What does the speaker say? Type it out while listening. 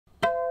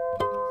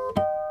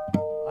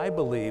I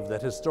believe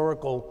that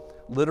historical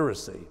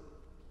literacy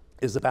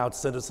is about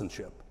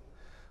citizenship.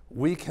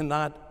 You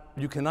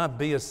cannot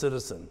be a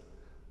citizen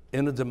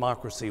in a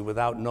democracy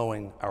without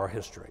knowing our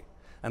history.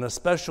 And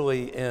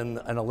especially in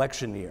an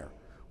election year,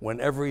 when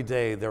every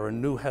day there are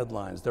new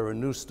headlines, there are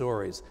new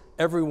stories.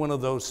 Every one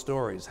of those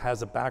stories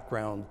has a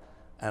background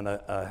and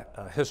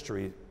a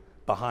history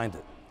behind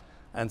it.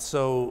 And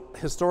so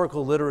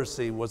historical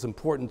literacy was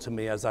important to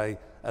me as I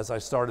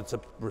started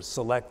to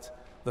select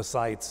the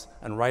sites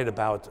and write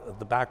about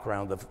the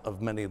background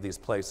of many of these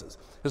places.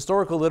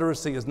 Historical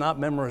literacy is not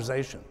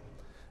memorization.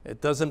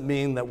 It doesn't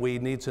mean that we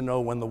need to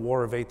know when the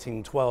War of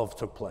 1812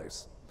 took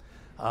place.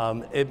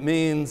 It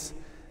means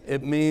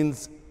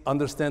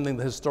understanding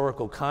the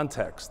historical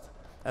context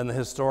and the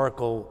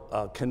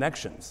historical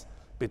connections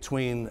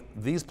between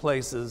these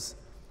places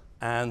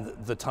and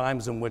the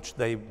times in which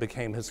they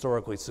became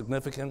historically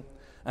significant.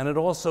 And it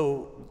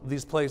also,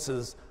 these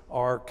places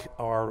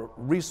are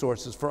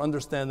resources for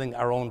understanding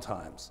our own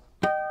times.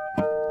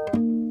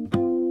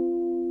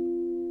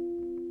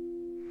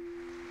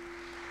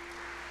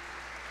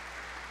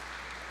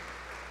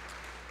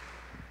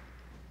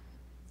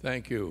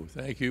 Thank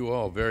you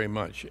all very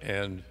much.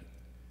 And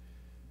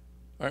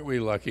aren't we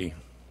lucky,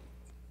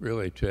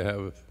 really, to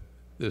have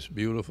this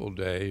beautiful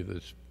day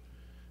that's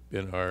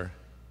been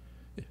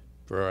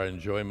for our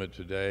enjoyment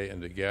today,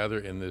 and to gather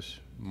in this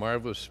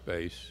marvelous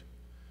space,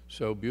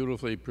 so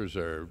beautifully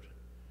preserved,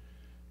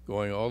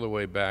 going all the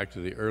way back to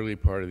the early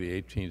part of the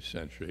 18th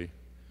century,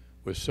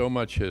 with so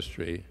much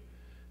history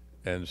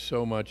and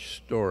so much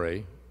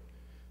story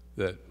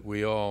that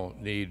we all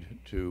need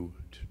to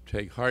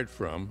take heart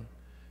from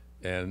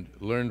and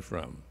learn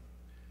from.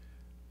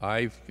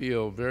 I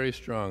feel very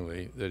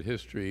strongly that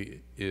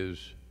history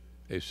is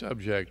a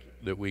subject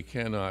that we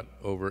cannot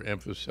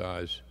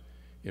overemphasize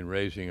in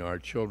raising our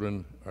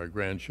children, our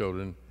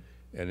grandchildren,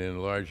 and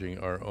enlarging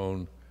our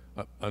own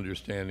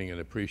understanding and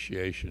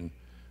appreciation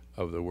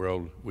of the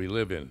world we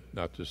live in,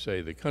 not to say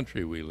the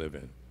country we live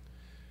in.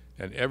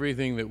 And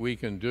everything that we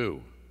can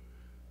do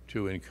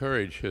to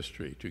encourage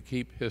history, to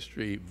keep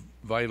history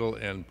vital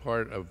and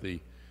part of the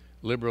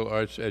liberal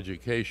arts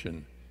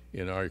education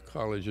in our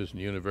colleges and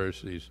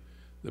universities,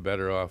 the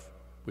better off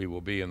we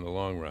will be in the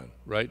long run.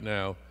 Right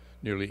now,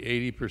 nearly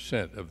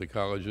 80% of the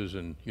colleges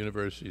and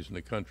universities in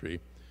the country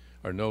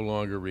are no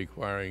longer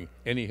requiring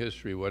any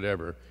history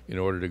whatever in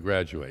order to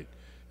graduate.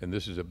 And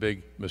this is a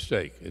big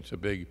mistake. It's a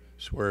big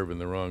swerve in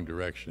the wrong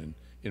direction,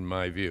 in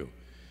my view.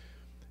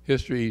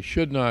 History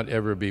should not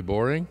ever be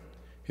boring.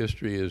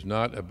 History is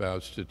not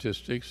about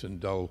statistics and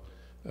dull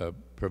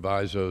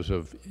provisos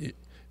of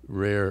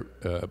rare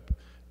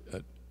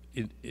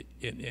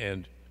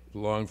and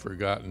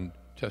long-forgotten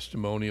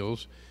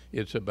testimonials.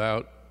 It's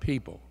about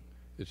people.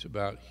 It's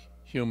about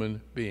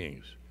human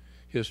beings.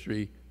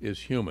 History is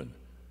human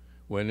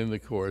when in the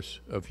course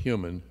of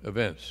human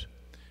events.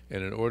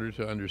 And in order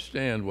to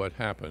understand what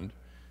happened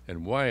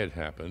and why it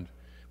happened,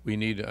 we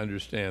need to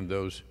understand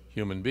those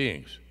human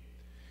beings.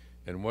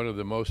 And one of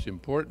the most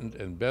important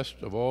and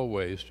best of all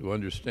ways to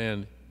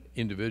understand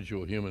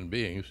individual human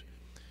beings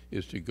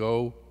is to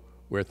go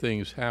where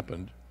things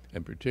happened,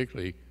 and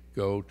particularly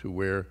go to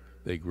where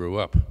they grew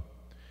up.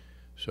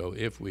 So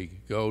if we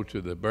go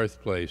to the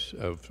birthplace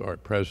of our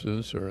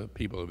presidents or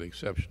people of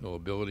exceptional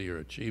ability or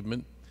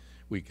achievement,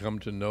 we come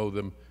to know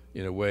them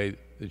in a way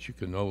that you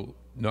can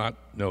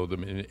not know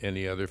them in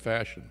any other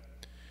fashion.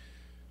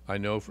 I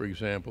know, for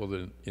example,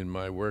 that in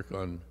my work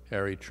on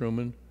Harry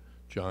Truman,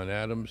 John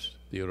Adams,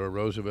 Theodore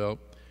Roosevelt,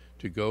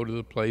 to go to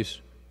the place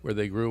where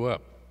they grew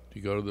up, to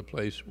go to the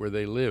place where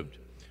they lived,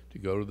 to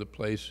go to the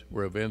place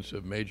where events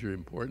of major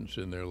importance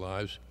in their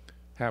lives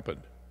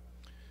happened.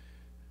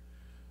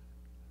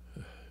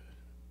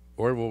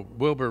 Orville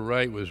Wilbur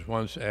Wright was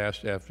once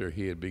asked, after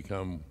he had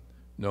become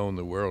known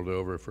the world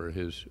over for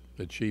his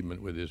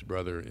achievement with his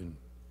brother in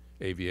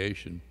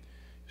aviation,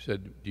 he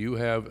said, "Do you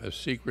have a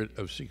secret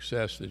of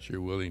success that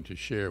you're willing to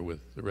share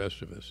with the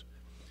rest of us?"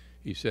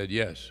 He said,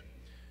 "Yes.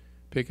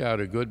 Pick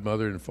out a good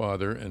mother and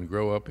father and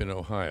grow up in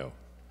Ohio."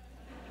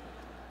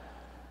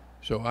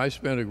 So I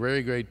spent a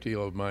very great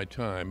deal of my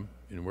time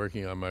in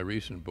working on my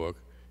recent book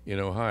in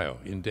Ohio,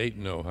 in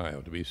Dayton,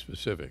 Ohio, to be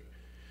specific,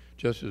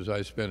 just as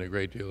I spent a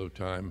great deal of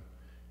time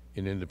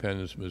in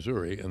Independence,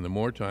 Missouri, and the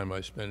more time I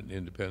spent in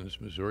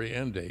Independence, Missouri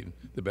and Dayton,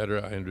 the better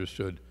I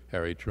understood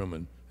Harry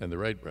Truman and the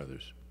Wright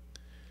brothers.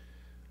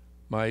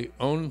 My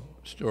own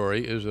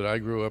story is that I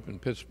grew up in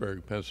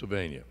Pittsburgh,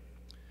 Pennsylvania,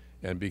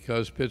 and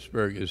because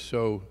Pittsburgh is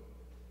so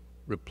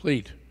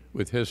replete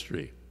with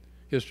history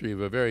of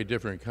a very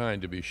different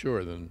kind, to be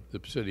sure, than the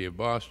city of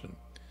Boston,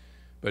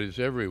 but it's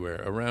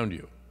everywhere around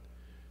you.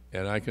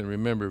 And I can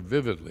remember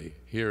vividly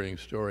hearing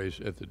stories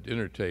at the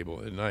dinner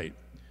table at night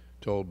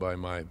told by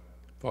my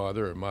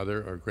father or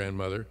mother or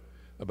grandmother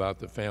about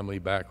the family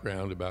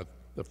background, about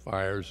the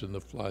fires and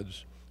the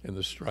floods and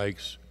the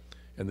strikes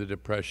and the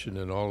Depression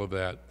and all of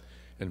that,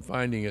 and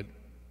finding it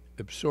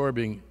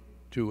absorbing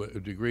to a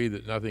degree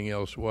that nothing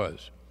else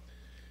was.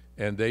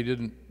 And they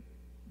didn't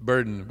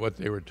burden what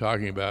they were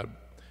talking about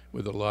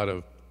with a lot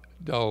of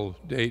dull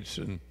dates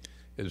and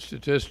in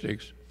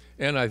statistics,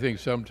 and I think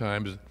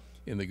sometimes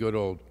in the good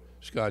old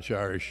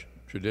Scotch-Irish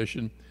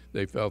tradition,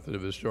 they felt that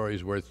if a story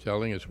is worth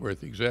telling, it's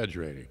worth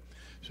exaggerating.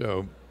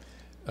 So,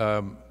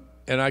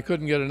 and I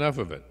couldn't get enough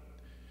of it.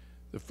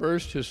 The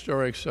first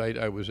historic site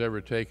I was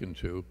ever taken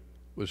to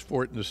was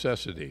Fort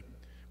Necessity,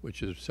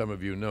 which, as some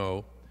of you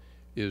know,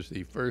 is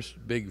the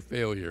first big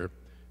failure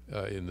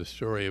in the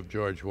story of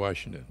George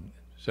Washington,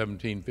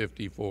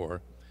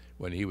 1754,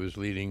 when he was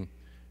leading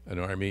an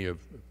army of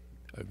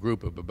a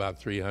group of about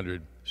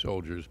 300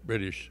 soldiers,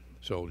 British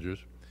soldiers,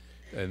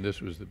 and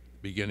this was the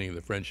beginning of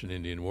the French and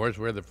Indian Wars,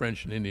 where the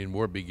French and Indian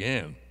War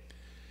began.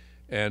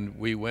 And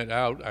we went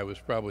out, I was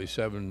probably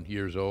 7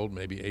 years old,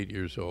 maybe 8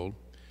 years old,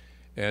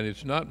 and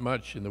it's not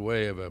much in the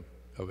way of a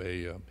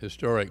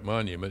historic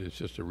monument. It's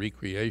just a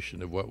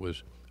recreation of what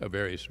was a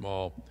very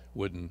small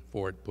wooden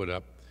fort put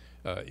up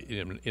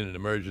in an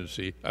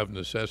emergency of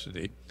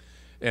necessity.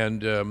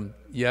 And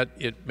yet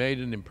it made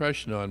an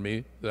impression on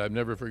me that I've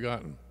never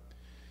forgotten.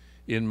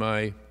 In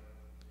my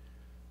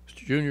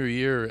junior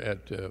year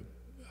at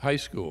high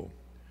school,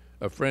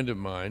 a friend of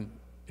mine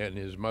and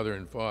his mother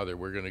and father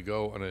were going to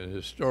go on a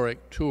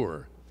historic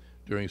tour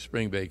during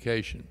spring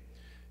vacation,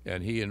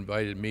 and he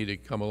invited me to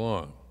come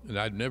along. And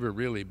I'd never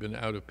really been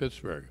out of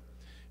Pittsburgh.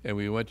 And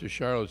we went to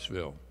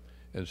Charlottesville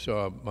and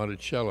saw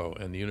Monticello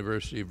and the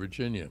University of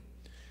Virginia.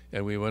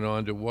 And we went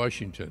on to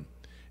Washington,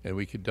 and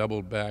we could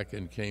double back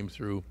and came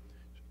through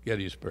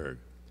Gettysburg.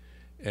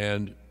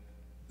 And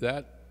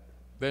that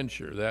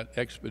venture, that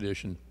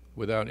expedition,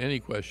 without any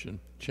question,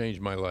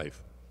 changed my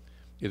life.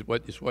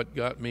 It's what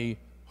got me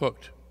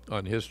hooked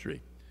on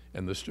history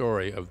and the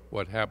story of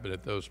what happened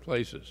at those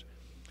places.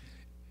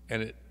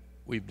 And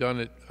we've done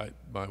it,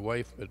 my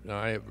wife and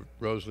I,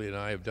 Rosalie and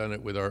I, have done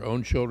it with our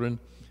own children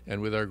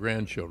and with our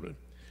grandchildren.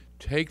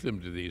 Take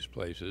them to these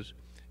places,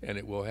 and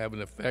it will have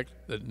an effect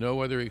that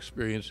no other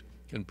experience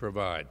can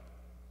provide,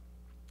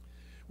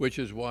 which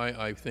is why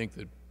I think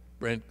that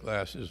Brent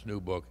Glass's new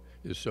book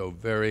is so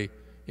very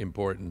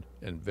important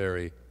and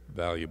very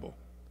valuable.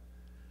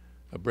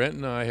 Brent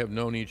and I have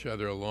known each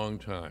other a long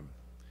time.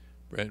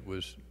 Brent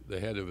was the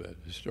head of a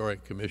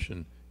historic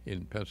commission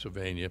in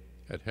Pennsylvania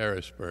at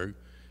Harrisburg,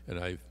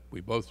 and we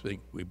both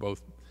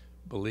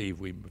believe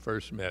we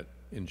first met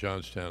in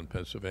Johnstown,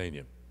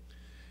 Pennsylvania.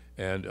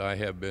 And I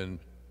have been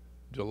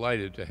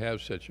delighted to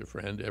have such a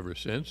friend ever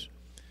since.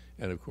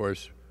 And of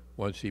course,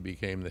 once he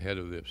became the head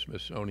of the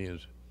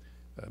Smithsonian's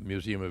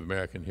Museum of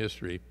American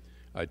History,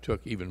 I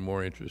took even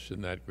more interest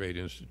in that great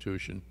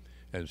institution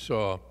and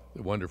saw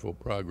the wonderful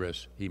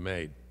progress he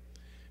made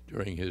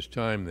during his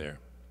time there.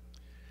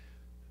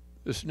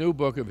 This new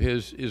book of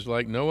his is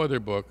like no other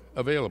book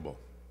available.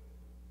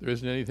 There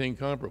isn't anything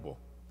comparable.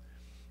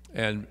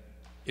 And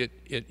it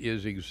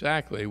is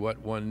exactly what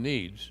one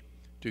needs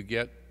to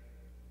get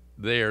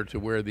there to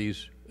where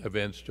these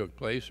events took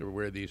place or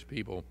where these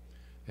people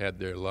had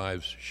their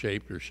lives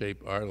shaped or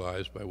shaped our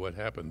lives by what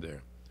happened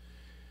there.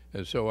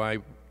 And so I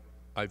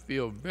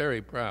feel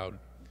very proud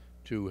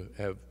to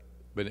have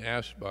been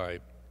asked by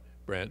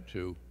Brent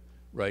to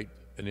write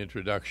an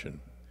introduction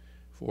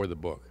for the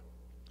book.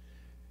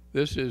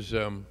 This is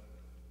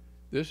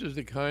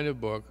the kind of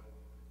book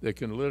that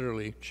can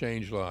literally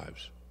change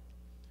lives.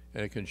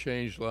 And it can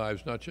change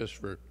lives not just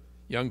for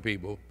young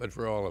people, but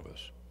for all of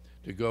us,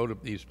 to go to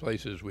these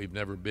places we've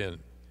never been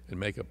and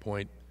make a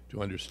point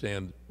to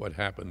understand what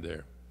happened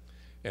there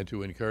and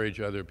to encourage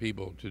other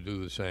people to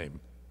do the same.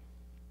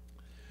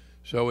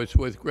 So it's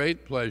with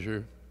great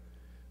pleasure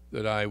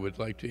that I would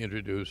like to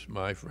introduce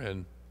my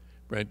friend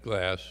Brent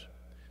Glass,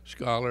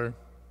 scholar,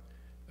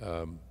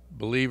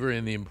 believer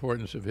in the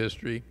importance of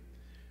history,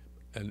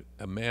 and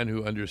a man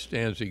who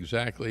understands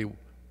exactly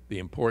the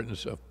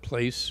importance of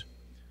place,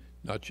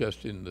 not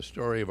just in the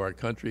story of our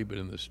country, but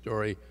in the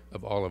story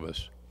of all of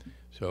us.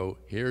 So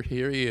here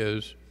he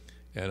is,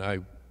 and I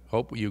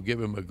hope you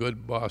give him a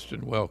good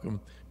Boston welcome,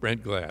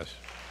 Brent Glass.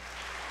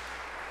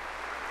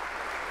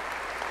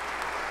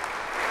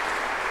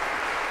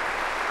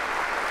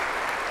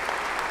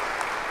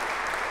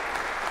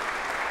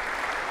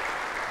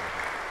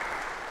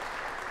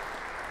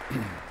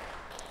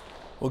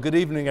 Well, good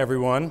evening,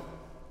 everyone.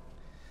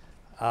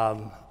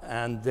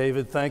 And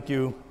David, thank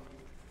you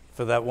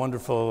for that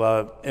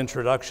wonderful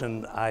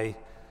introduction. I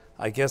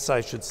guess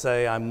I should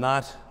say I'm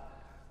not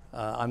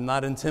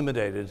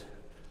intimidated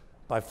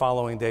by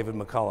following David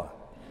McCullough.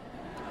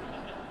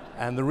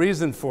 And the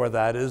reason for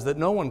that is that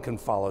no one can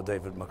follow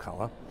David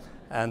McCullough.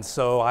 And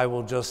so I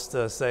will just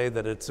say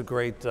that it's a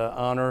great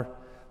honor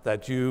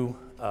that you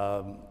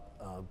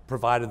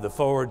provided the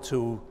foreword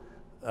to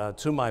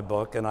my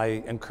book, and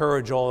I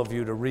encourage all of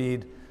you to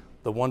read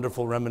the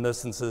wonderful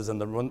reminiscences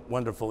and the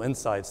wonderful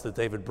insights that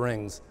David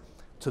brings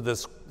to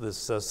this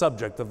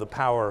subject of the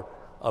power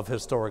of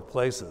historic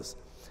places.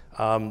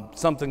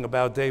 Something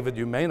about David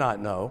you may not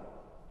know,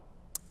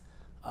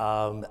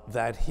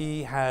 that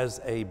he has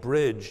a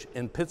bridge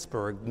in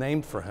Pittsburgh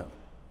named for him.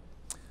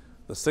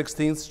 The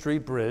 16th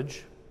Street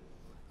Bridge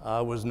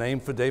was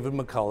named for David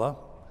McCullough,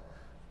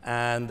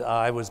 and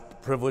I was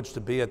privileged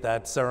to be at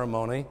that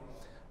ceremony.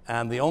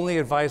 And the only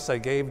advice I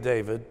gave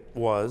David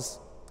was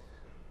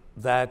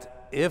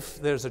that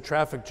if there's a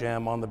traffic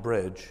jam on the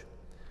bridge,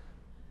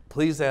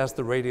 please ask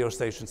the radio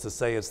stations to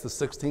say it's the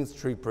 16th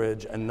Street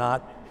Bridge and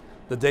not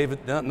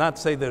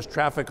say there's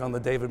traffic on the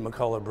David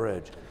McCullough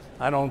Bridge.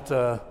 I don't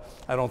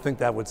think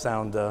that would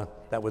sound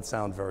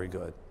very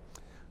good.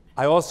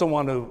 I also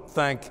want to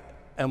thank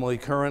Emily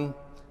Curran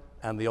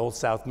and the Old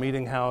South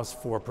Meeting House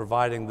for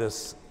providing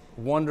this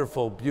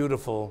wonderful,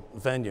 beautiful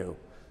venue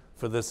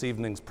for this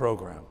evening's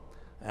program.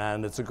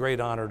 And it's a great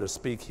honor to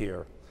speak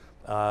here.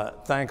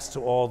 Thanks to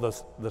all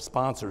the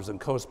sponsors and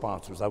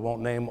co-sponsors. I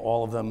won't name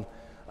all of them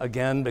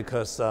again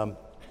because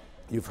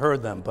you've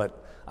heard them,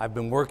 but I've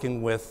been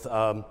working with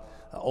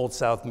Old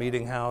South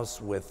Meeting House,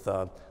 with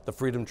the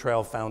Freedom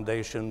Trail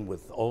Foundation,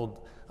 with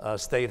Old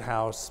State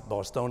House,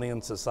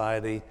 Bostonian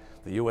Society,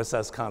 the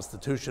USS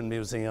Constitution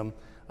Museum.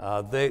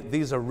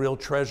 These are real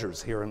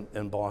treasures here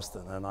in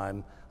Boston, and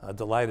I'm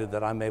delighted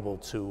that I'm able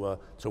to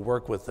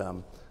work with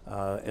them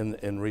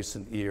in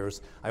recent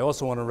years. I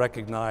also want to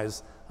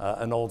recognize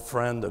an old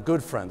friend, a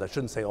good friend, I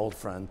shouldn't say old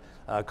friend,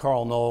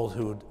 Carl Knoll,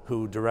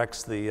 who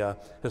directs the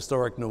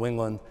Historic New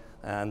England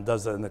and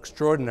does an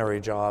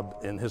extraordinary job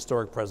in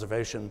historic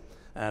preservation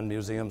and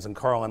museums. And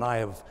Carl and I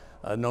have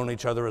known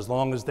each other as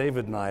long as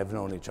David and I have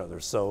known each other.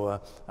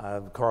 So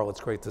Carl,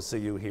 it's great to see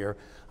you here.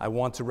 I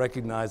want to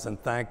recognize and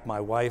thank my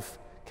wife,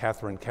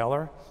 Catherine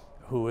Keller,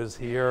 who is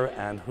here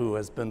and who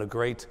has been a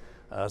great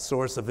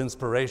source of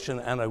inspiration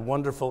and a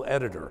wonderful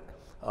editor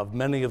of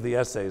many of the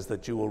essays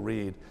that you will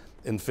read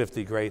in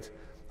 50 Great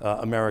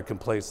American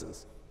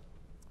Places.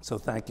 So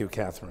thank you,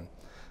 Catherine.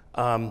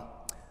 I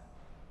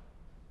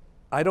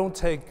don't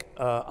take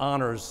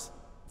honors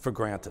for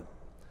granted.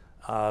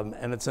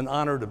 And it's an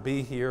honor to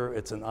be here.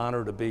 It's an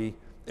honor to be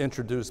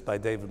introduced by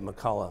David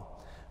McCullough.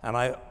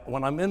 And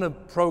when I'm in a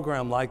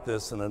program like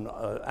this, in an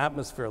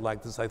atmosphere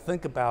like this, I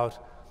think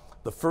about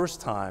the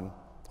first time,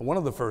 one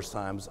of the first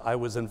times, I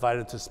was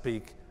invited to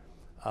speak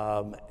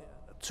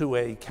to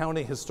a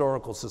county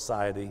historical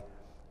society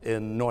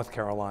in North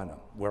Carolina,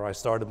 where I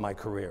started my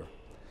career.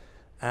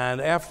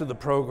 And after the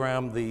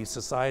program, the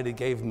society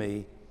gave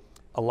me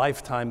a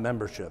lifetime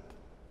membership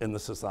in the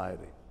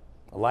society,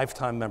 a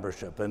lifetime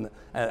membership. And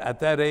at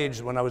that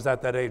age, when I was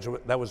at that age,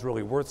 that was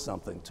really worth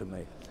something to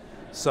me.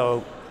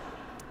 So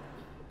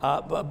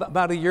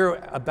about a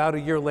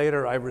year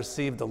later, I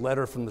received a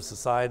letter from the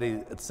society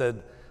that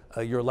said,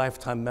 your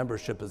lifetime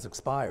membership is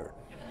expired.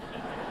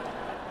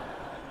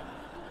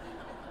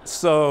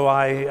 So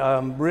I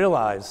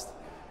realized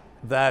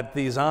that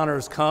these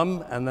honors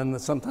come and then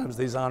sometimes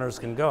these honors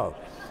can go.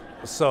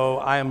 So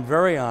I am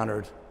very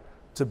honored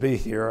to be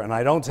here, and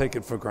I don't take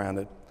it for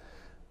granted.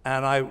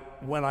 And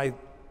when I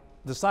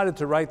decided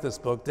to write this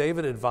book,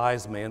 David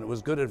advised me, and it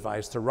was good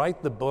advice, to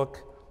write the book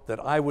that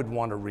I would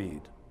want to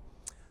read.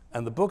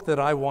 And the book that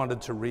I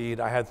wanted to read,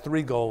 I had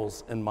 3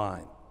 goals in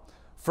mind.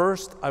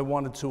 First, I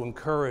wanted to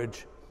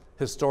encourage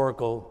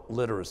historical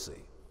literacy.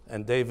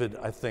 And David,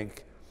 I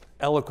think,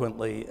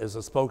 eloquently is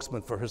a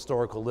spokesman for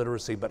historical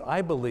literacy, but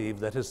I believe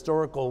that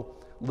historical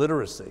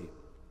literacy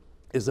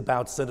is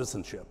about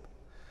citizenship.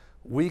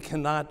 You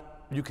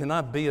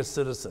cannot be a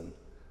citizen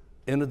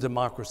in a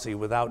democracy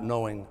without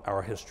knowing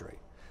our history.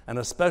 And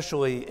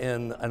especially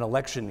in an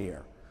election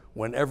year,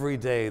 when every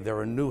day there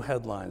are new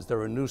headlines,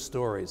 there are new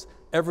stories.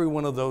 Every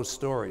one of those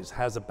stories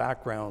has a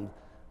background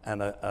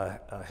and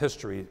a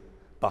history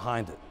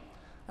behind it.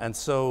 And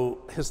so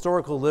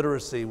historical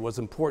literacy was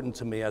important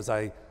to me as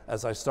I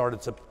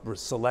started to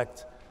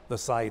select the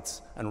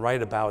sites and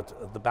write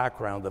about the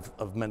background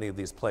of many of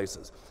these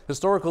places.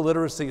 Historical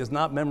literacy is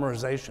not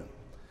memorization.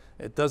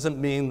 It doesn't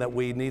mean that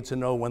we need to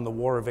know when the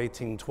War of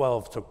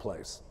 1812 took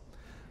place.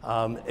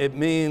 It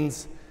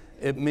means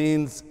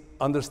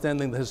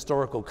understanding the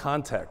historical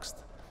context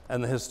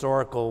and the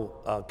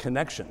historical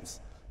connections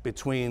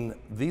between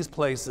these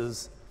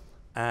places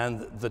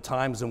and the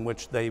times in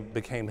which they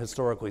became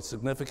historically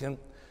significant.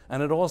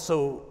 And it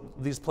also,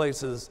 these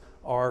places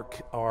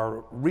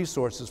are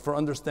resources for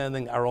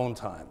understanding our own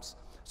times.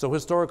 So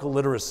historical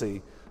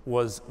literacy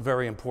was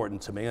very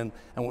important to me. And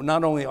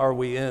not only are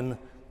we in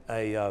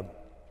an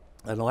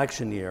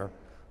election year,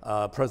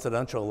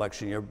 presidential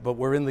election year, but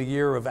we're in the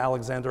year of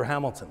Alexander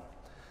Hamilton.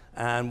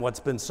 And what's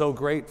been so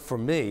great for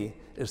me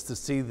is to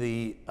see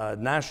the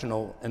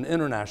national and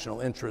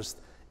international interest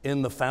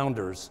in the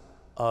founders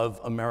of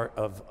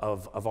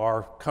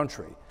our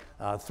country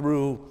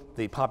through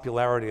the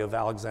popularity of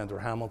Alexander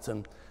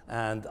Hamilton.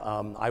 And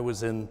I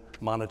was in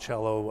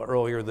Monticello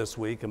earlier this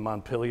week, in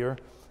Montpelier,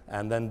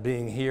 and then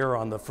being here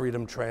on the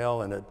Freedom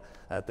Trail and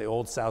at the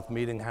Old South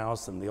Meeting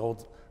House and the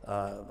Old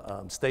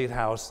State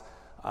House.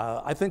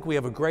 I think we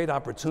have a great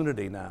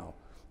opportunity now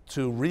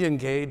to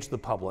re-engage the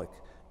public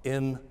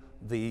in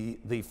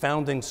the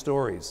founding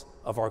stories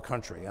of our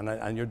country.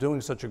 And you're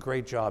doing such a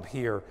great job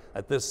here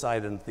at this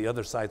site and the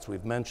other sites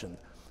we've mentioned.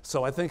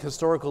 So I think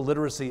historical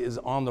literacy is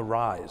on the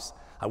rise.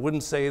 I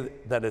wouldn't say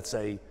that it's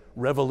a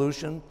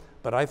revolution,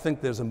 but I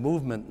think there's a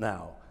movement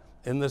now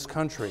in this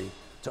country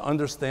to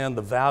understand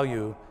the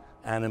value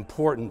and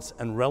importance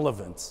and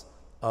relevance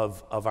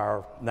of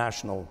our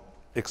national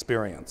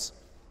experience.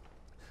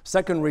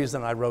 Second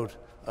reason I wrote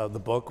the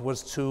book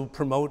was to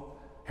promote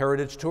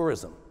heritage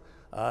tourism.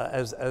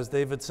 As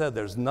David said,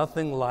 there's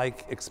nothing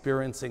like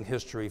experiencing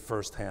history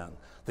firsthand.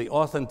 The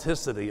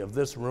authenticity of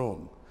this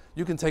room.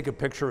 You can take a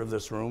picture of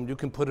this room, you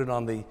can put it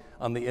on the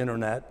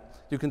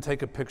internet, you can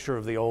take a picture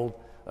of the old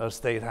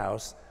State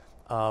House,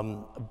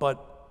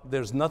 but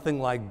there's nothing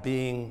like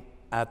being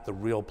at the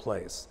real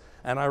place.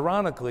 And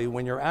ironically,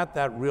 when you're at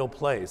that real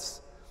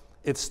place,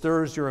 it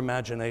stirs your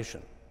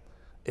imagination.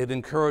 It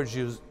encourages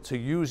you to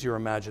use your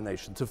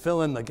imagination, to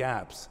fill in the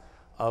gaps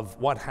of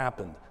what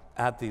happened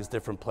at these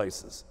different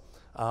places.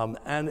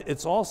 And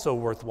it's also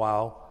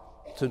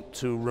worthwhile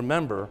to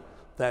remember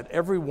that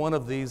every one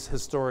of these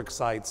historic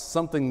sites,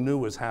 something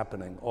new is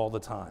happening all the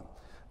time.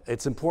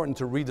 It's important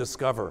to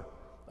rediscover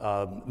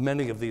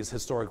many of these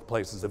historic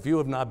places. If you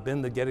have not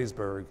been to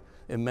Gettysburg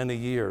in many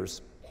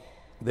years,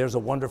 there's a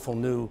wonderful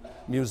new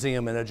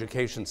museum and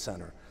education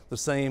center. The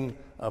same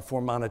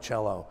for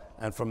Monticello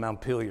and for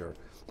Montpelier.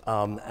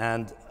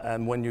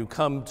 And when you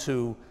come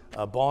to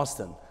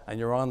Boston and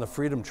you're on the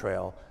Freedom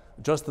Trail,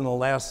 just in the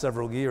last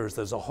several years,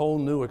 there's a whole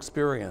new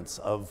experience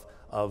of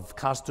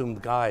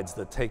costumed guides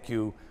that take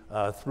you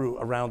through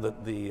around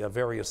the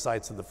various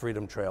sites of the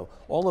Freedom Trail.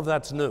 All of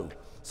that's new.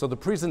 So the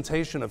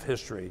presentation of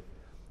history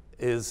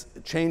is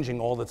changing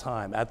all the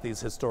time at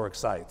these historic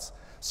sites.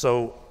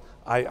 So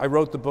I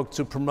wrote the book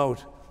to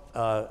promote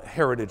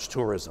heritage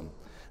tourism.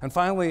 And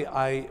finally,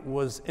 I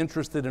was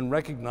interested in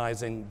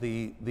recognizing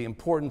the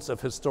importance of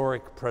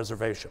historic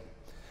preservation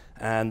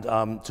and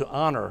to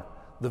honor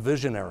the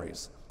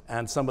visionaries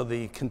and some of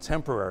the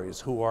contemporaries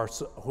who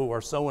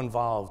are so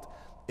involved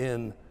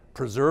in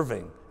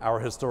preserving our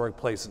historic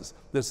places.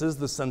 This is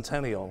the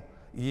centennial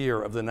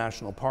year of the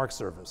National Park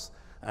Service,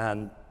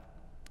 and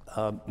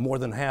more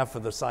than half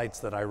of the sites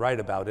that I write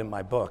about in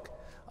my book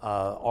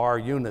are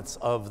units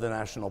of the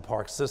National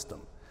Park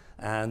System.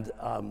 And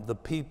the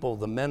people,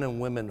 the men and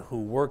women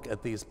who work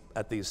at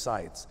these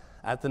sites,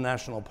 at the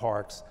national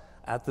parks,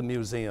 at the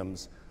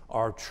museums,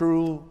 are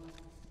true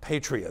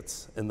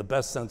patriots in the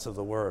best sense of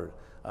the word,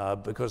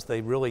 because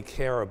they really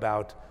care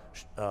about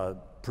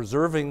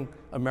preserving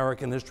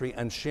American history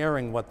and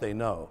sharing what they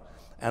know.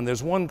 And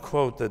there's one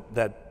quote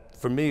that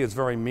for me is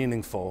very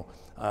meaningful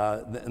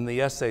in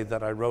the essay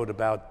that I wrote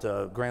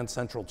about Grand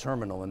Central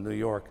Terminal in New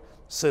York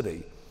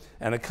City.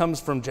 And it comes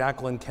from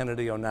Jacqueline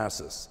Kennedy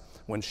Onassis,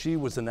 when she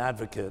was an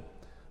advocate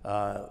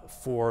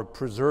for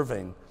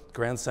preserving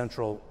Grand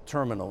Central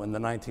Terminal in the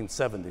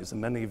 1970s. And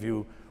many of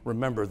you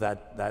remember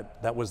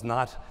that was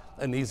not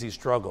an easy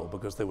struggle,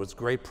 because there was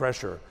great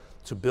pressure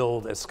to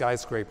build a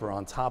skyscraper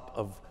on top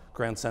of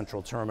Grand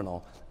Central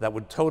Terminal that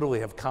would totally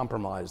have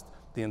compromised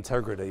the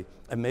integrity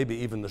and maybe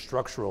even the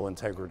structural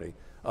integrity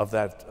of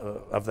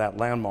that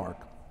landmark.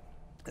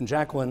 And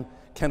Jacqueline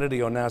Kennedy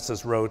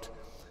Onassis wrote,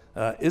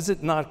 "Is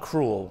it not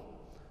cruel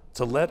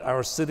to let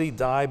our city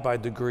die by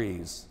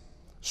degrees,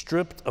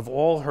 stripped of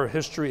all her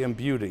history and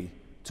beauty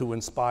to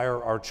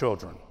inspire our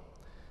children?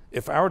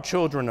 If our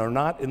children are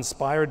not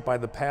inspired by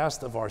the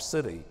past of our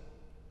city,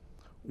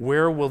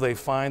 where will they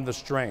find the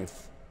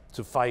strength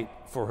to fight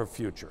for her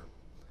future?"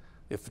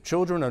 If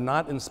children are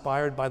not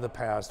inspired by the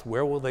past,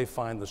 where will they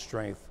find the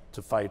strength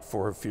to fight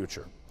for her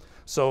future?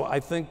 So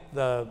I think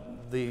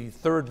the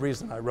third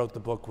reason I wrote the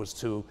book was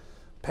to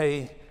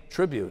pay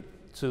tribute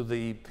to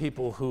the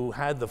people who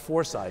had the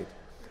foresight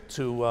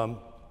to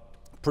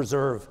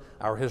preserve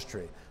our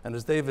history. And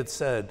as David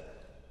said,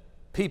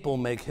 people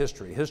make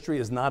history. History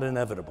is not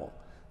inevitable.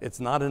 It's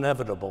not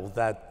inevitable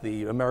that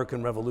the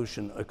American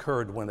Revolution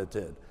occurred when it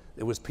did.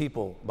 It was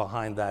people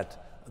behind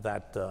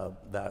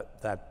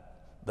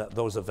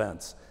those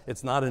events.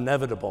 It's not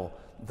inevitable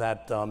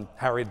that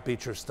Harriet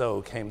Beecher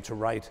Stowe came to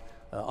write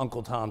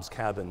Uncle Tom's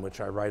Cabin, which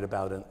I write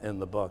about in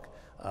the book.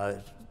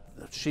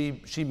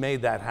 She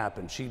made that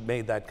happen. She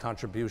made that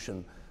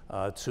contribution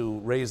to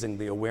raising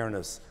the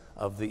awareness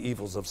of the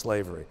evils of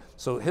slavery.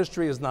 So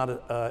history is not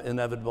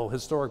inevitable.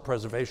 Historic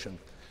preservation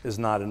is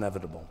not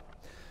inevitable.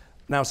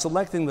 Now,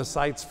 selecting the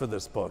sites for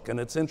this book, and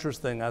it's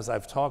interesting, as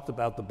I've talked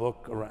about the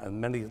book in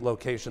many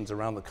locations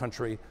around the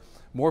country,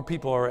 more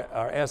people are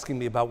asking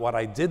me about what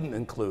I didn't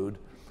include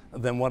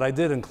than what I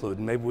did include,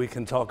 and maybe we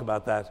can talk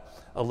about that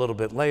a little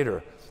bit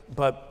later.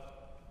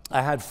 But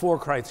I had 4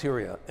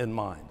 criteria in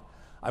mind.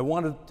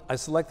 I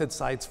selected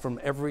sites from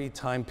every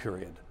time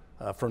period,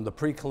 from the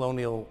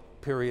pre-colonial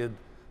period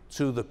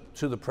to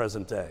the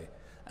present day.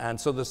 And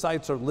so the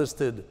sites are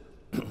listed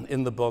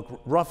in the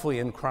book roughly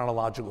in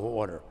chronological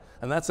order.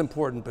 And that's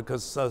important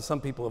because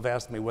some people have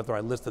asked me whether I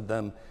listed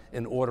them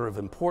in order of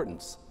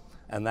importance,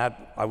 and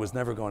that I was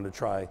never going to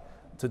try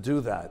to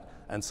do that.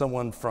 And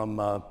someone from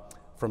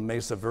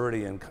Mesa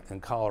Verde in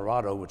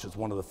Colorado, which is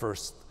one of the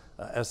first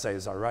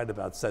essays I write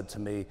about, said to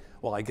me,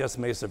 well, I guess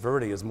Mesa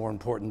Verde is more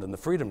important than the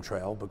Freedom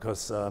Trail,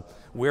 because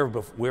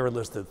we're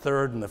listed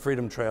 3rd and the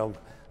Freedom Trail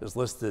is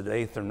listed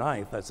 8th or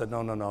 9th. I said,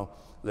 no,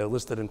 they're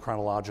listed in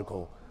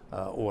chronological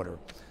order.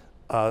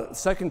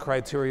 Second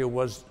criteria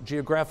was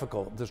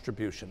geographical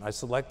distribution. I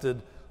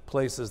selected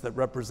places that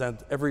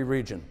represent every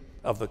region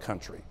of the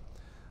country.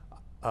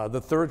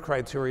 The third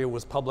criteria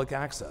was public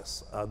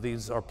access.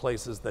 These are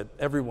places that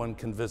everyone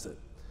can visit.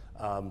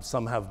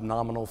 Some have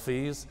nominal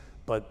fees,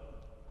 but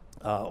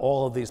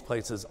all of these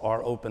places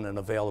are open and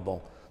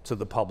available to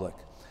the public.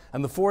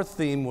 And the fourth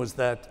theme was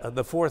that,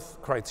 the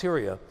fourth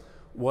criteria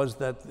was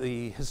that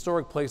the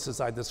historic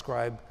places I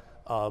described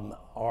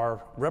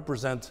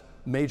represent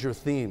major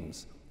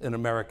themes in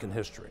American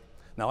history.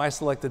 Now, I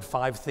selected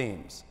 5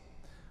 themes,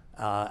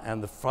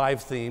 and the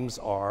 5 themes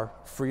are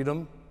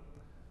freedom,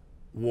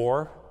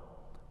 war,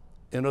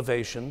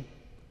 innovation,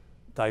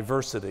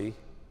 diversity,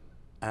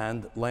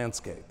 and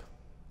landscape.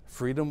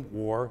 Freedom,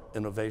 war,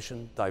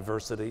 innovation,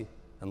 diversity,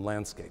 and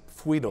landscape.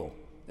 FWEDL,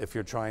 if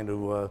you're trying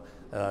to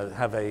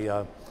have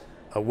a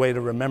way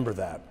to remember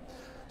that.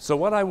 So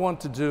what I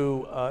want to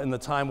do in the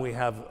time we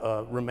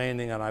have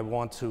remaining, and I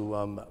want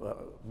to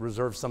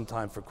reserve some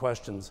time for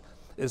questions,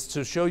 is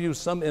to show you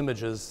some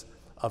images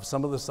of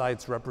some of the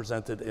sites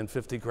represented in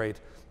 50 Great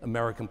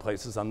American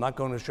Places. I'm not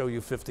going to show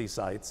you 50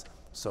 sites,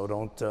 so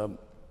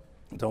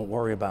don't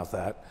worry about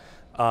that.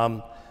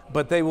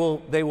 But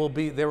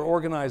they're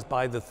organized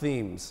by the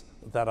themes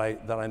that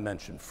I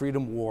mentioned: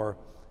 freedom, war,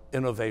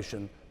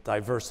 innovation,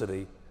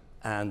 diversity,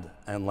 and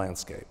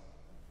landscape.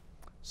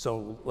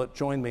 So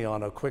join me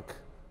on a quick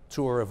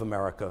tour of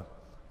America,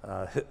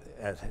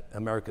 at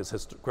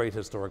America's great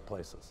historic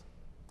places.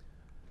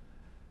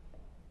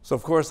 So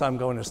of course I'm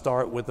going to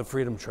start with the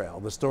Freedom Trail.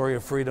 The story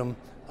of freedom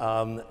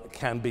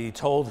can be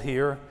told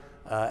here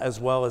as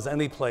well as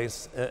any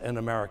place in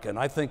America. And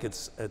I think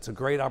it's a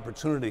great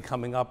opportunity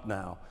coming up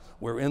now.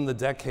 We're in the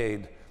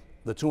decade,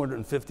 the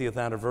 250th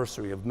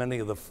anniversary of many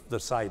of the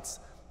sites,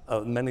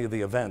 many of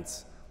the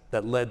events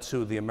that led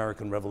to the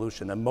American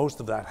Revolution. And most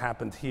of that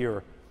happened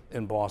here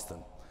in Boston.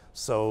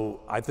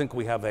 So I think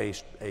we have a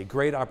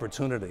great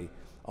opportunity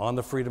on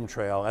the Freedom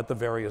Trail at the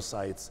various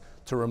sites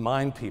to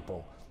remind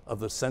people of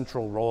the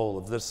central role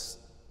of this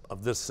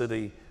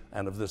city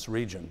and of this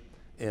region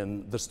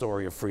in the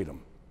story of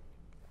freedom.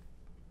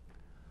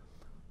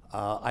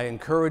 I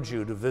encourage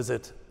you to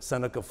visit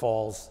Seneca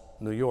Falls,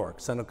 New York.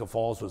 Seneca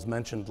Falls was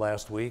mentioned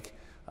last week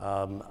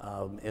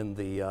in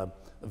the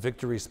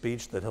victory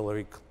speech that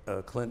Hillary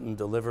Clinton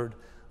delivered.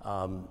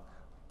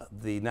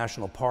 The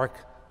National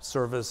Park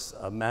Service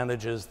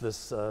manages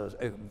this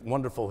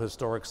wonderful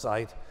historic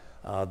site.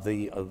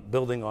 The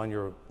building on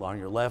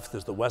your left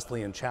is the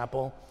Wesleyan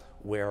Chapel,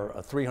 where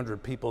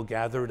 300 people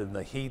gathered in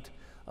the heat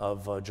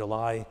of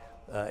July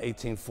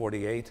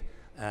 1848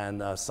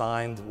 and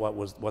signed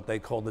what they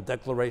called the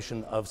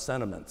Declaration of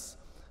Sentiments,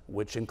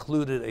 which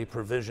included a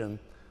provision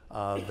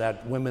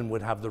that women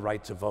would have the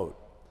right to vote.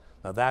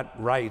 Now, that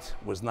right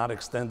was not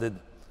extended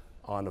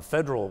on a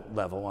federal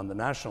level, on the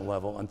national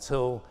level,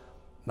 until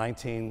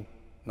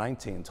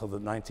 1919, until the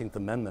 19th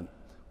Amendment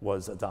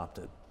was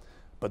adopted.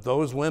 But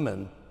those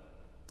women,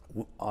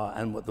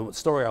 and the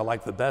story I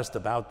like the best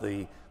about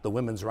the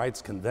Women's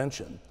Rights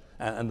Convention,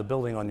 and the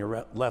building on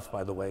your left,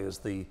 by the way, is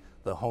the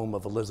home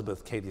of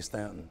Elizabeth Cady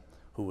Stanton,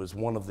 who was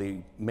one of the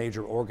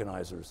major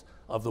organizers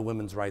of the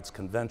Women's Rights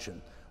Convention.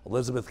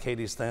 Elizabeth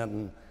Cady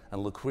Stanton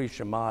and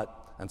Lucretia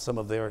Mott and some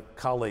of their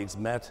colleagues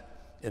met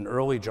in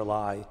early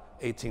July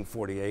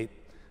 1848,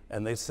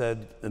 and they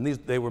said, and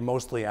they were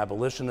mostly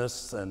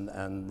abolitionists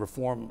and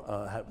reform,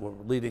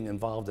 were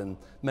involved in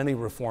many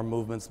reform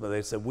movements, but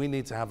they said, we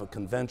need to have a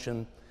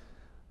convention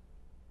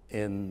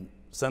in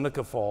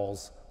Seneca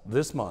Falls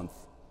this month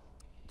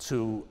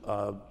to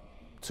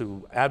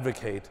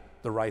advocate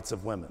the rights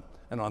of women.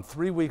 And on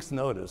 3 weeks'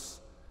 notice,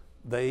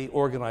 they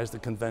organized a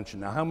convention.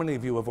 Now, how many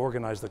of you have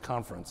organized a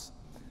conference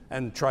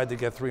and tried to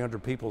get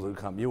 300 people to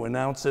come? You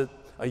announce it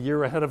a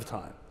year ahead of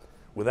time.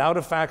 Without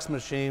a fax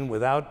machine,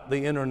 without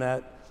the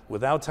internet,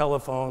 without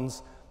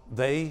telephones,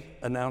 they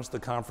announced the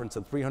conference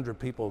and 300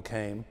 people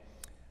came,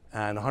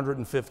 and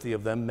 150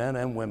 of them, men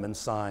and women,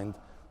 signed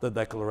the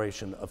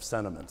Declaration of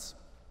Sentiments.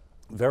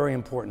 Very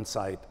important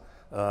site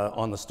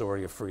on the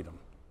story of freedom.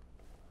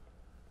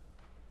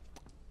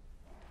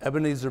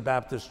 Ebenezer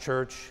Baptist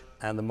Church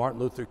and the Martin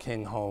Luther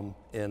King home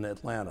in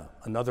Atlanta,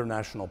 another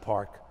national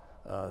park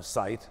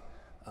site,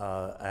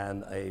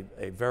 and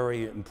a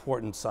very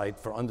important site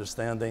for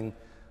understanding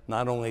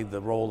not only the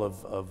role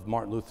of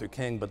Martin Luther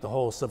King, but the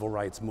whole civil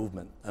rights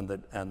movement and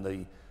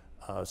the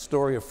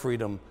story of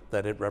freedom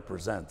that it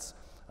represents.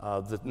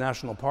 The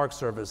National Park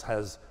Service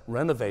has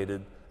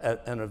renovated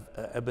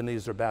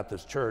Ebenezer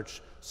Baptist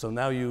Church, so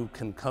now you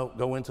can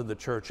go into the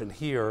church and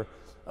hear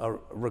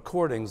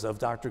recordings of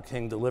Dr.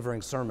 King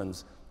delivering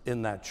sermons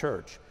in that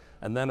church.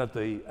 And then at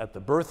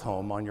the birth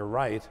home on your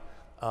right,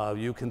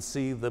 you can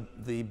see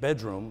the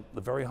bedroom,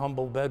 the very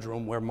humble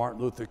bedroom where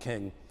Martin Luther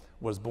King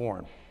was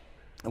born.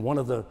 And one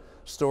of the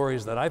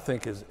stories that I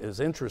think is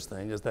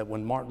interesting is that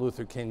when Martin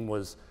Luther King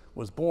was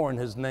born,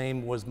 his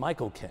name was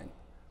Michael King,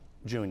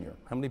 Jr.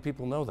 How many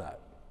people know that?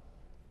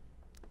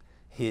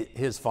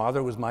 His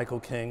father was Michael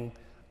King,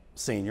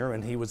 Sr.,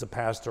 and he was a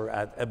pastor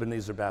at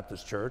Ebenezer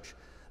Baptist Church.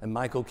 And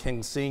Michael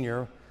King,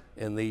 Sr.,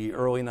 in the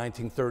early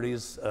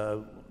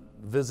 1930s,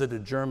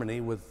 visited Germany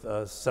with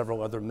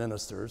several other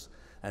ministers.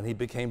 And he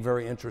became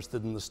very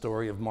interested in the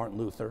story of Martin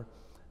Luther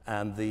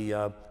and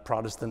the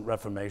Protestant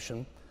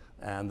Reformation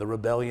and the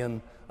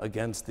rebellion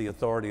against the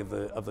authority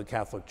of the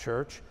Catholic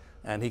Church.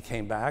 And he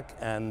came back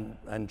and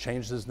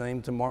changed his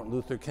name to Martin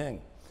Luther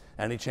King.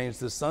 And he changed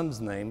his son's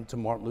name to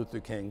Martin Luther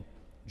King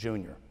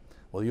Jr.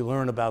 Well, you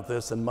learn about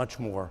this and much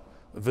more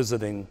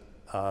visiting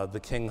the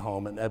King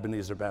home at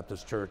Ebenezer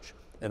Baptist Church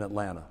in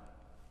Atlanta.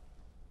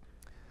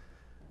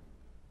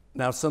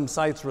 Now, some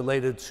sites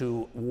related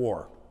to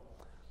war.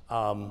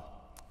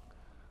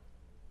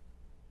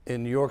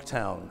 In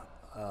Yorktown,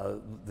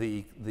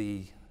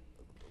 the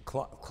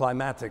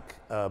climatic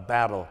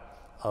battle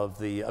of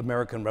the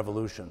American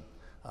Revolution,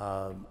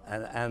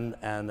 and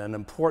an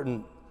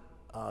important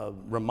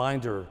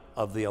reminder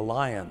of the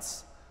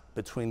alliance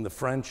between the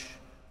French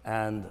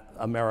and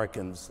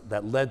Americans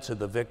that led to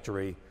the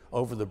victory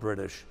over the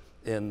British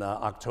in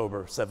October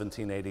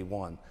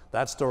 1781.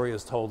 That story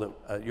is told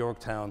at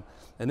Yorktown.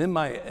 And in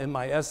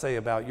my essay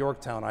about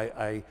Yorktown,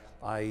 I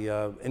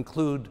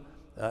include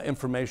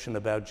information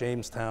about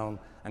Jamestown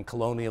and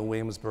Colonial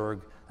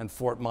Williamsburg and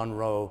Fort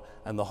Monroe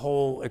and the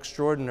whole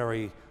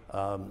extraordinary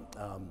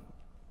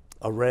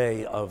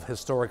array of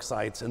historic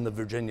sites in the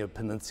Virginia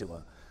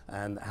Peninsula,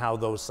 and how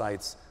those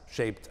sites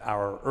shaped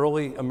our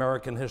early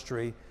American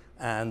history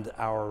and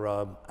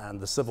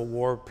the Civil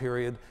War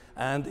period,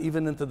 and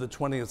even into the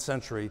 20th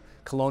century,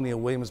 Colonial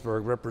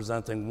Williamsburg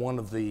representing one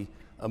of the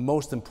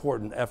most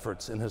important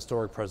efforts in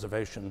historic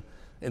preservation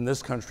in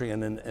this country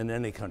and in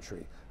any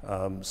country.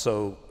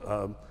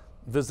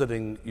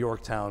 Visiting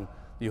Yorktown,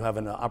 you have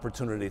an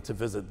opportunity to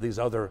visit these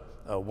other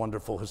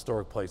wonderful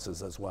historic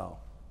places as well.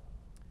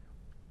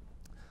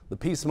 The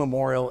Peace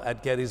Memorial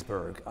at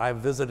Gettysburg. I've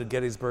visited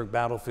Gettysburg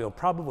Battlefield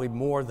probably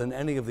more than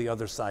any of the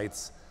other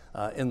sites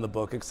in the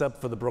book,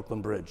 except for the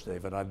Brooklyn Bridge,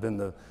 David. I've been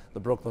to the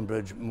Brooklyn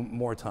Bridge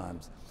more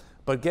times.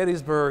 But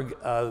Gettysburg,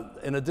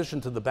 in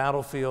addition to the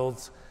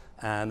battlefields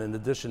and in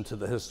addition to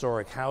the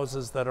historic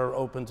houses that are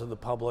open to the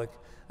public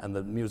and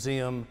the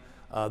museum,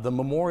 the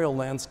memorial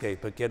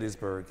landscape at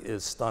Gettysburg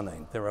is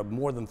stunning. There are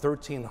more than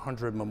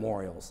 1,300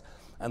 memorials.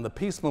 And the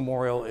Peace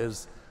Memorial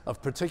is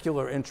of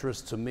particular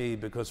interest to me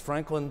because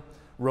Franklin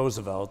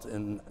Roosevelt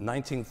in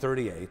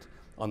 1938,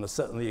 on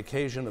the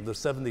occasion of the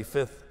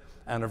 75th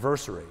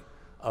anniversary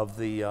of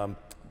the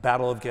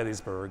Battle of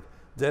Gettysburg,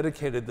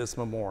 dedicated this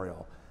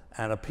memorial.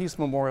 And a peace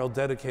memorial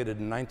dedicated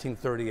in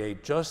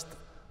 1938, just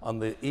on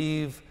the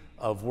eve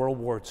of World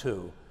War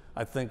II,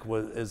 I think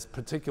is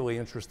particularly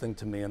interesting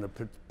to me, and a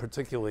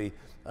particularly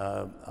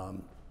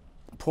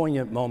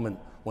poignant moment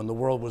when the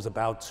world was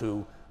about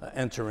to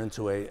enter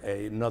into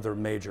another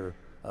major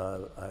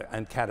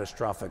and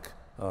catastrophic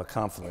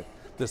conflict.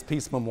 This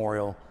peace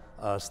memorial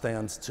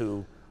stands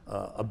to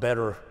a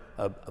better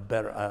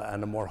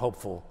and a more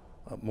hopeful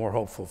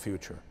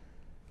future.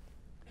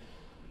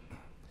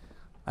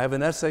 I have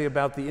an essay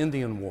about the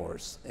Indian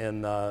Wars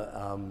in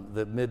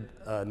the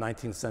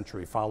mid-19th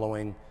century,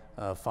 following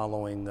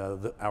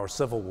our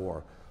Civil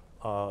War.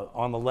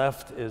 On the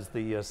left is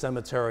the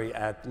cemetery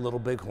at Little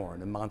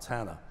Bighorn in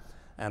Montana,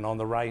 and on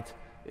the right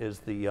is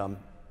the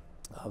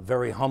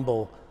very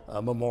humble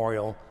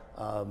memorial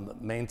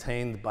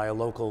maintained by a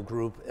local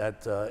group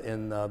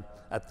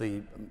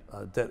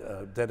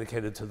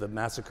dedicated to the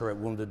massacre at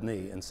Wounded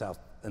Knee in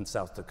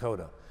South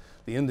Dakota.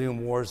 The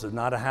Indian Wars are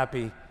not a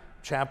happy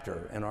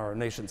chapter in our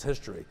nation's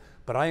history,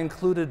 but I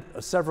included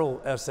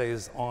several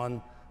essays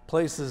on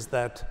places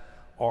that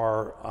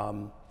are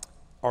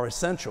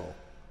essential,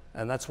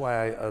 and that's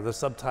why the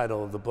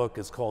subtitle of the book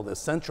is called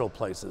Essential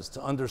Places,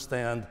 to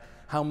understand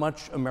how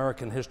much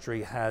American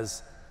history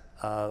has,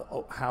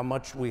 how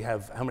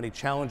many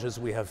challenges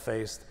we have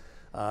faced,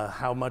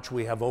 how much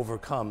we have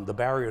overcome, the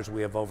barriers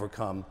we have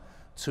overcome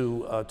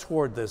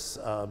toward this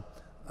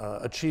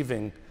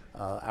achieving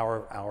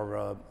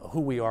who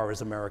we are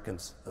as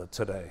Americans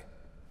today.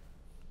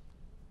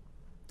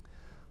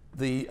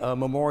 The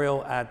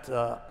memorial at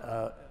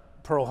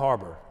Pearl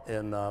Harbor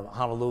in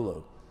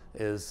Honolulu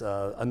is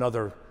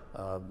another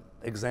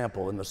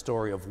example in the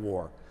story of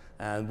war.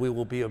 And we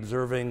will be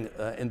observing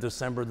in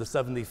December the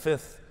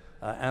 75th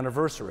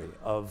anniversary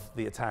of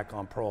the attack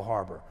on Pearl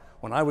Harbor.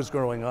 When I was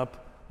growing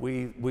up,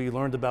 we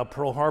learned about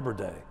Pearl Harbor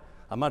Day.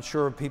 I'm not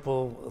sure if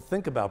people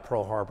think about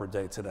Pearl Harbor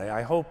Day today.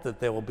 I hope that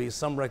there will be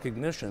some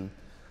recognition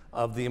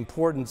of the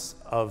importance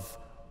of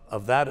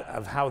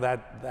how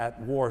that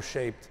war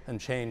shaped and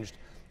changed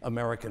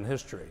American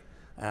history.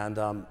 And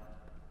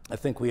I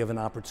think we have an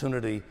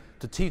opportunity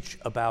to teach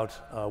about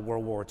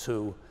World War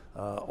II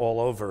all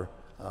over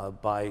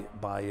by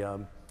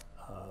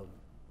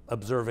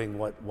observing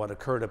what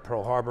occurred at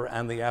Pearl Harbor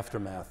and the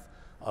aftermath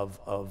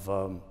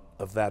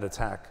of that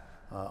attack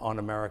on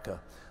America.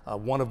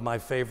 One of my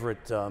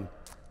favorite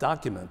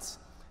documents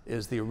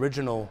is the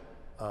original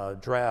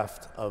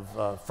draft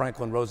of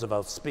Franklin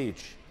Roosevelt's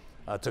speech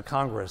to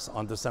Congress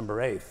on December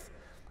 8th.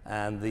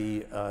 And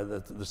the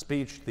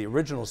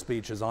original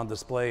speech is on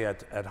display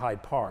at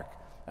Hyde Park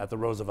at the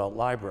Roosevelt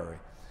Library,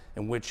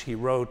 in which he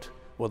wrote,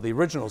 well, the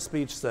original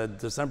speech said,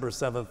 December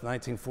 7th,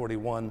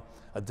 1941,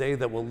 a day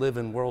that will live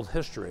in world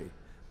history.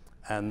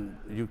 And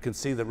you can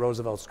see that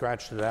Roosevelt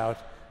scratched it out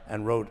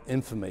and wrote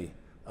infamy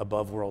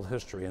above world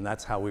history, and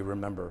that's how we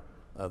remember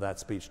that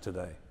speech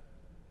today.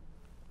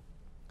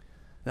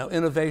 Now,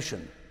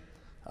 innovation.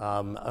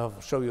 I'll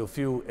show you a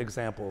few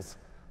examples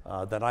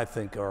that I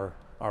think are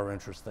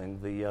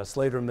interesting. The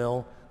Slater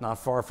Mill, not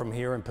far from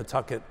here in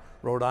Pawtucket,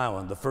 Rhode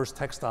Island, the first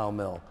textile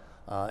mill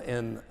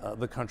in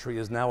the country,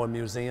 is now a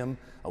museum,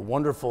 a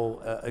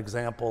wonderful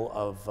example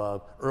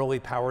of early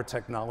power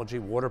technology,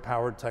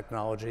 water-powered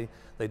technology.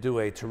 They do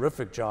a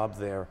terrific job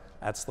there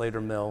at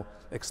Slater Mill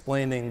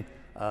explaining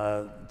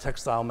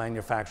textile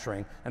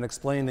manufacturing and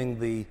explaining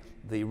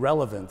the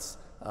relevance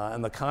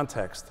and the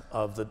context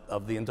of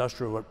the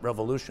Industrial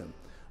Revolution.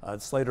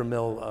 Slater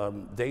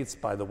Mill dates,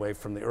 by the way,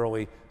 from the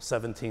early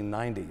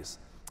 1790s,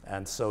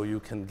 and so you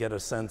can get a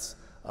sense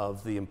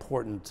of the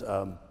important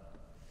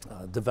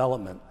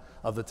development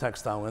of the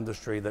textile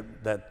industry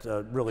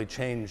that really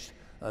changed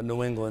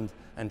New England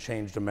and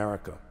changed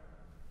America.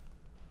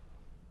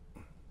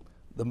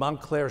 The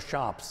Montclair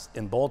shops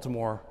in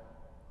Baltimore,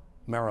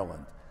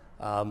 Maryland.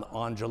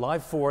 On July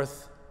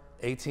 4th,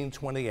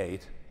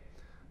 1828,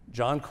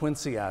 John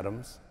Quincy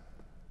Adams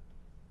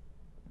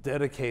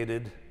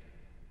dedicated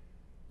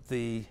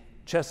the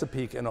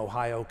Chesapeake and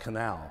Ohio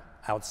Canal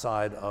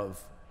outside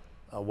of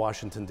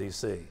Washington,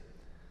 D.C.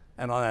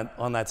 And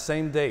on that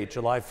same date,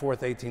 July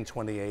 4th,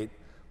 1828,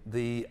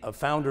 the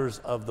founders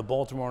of the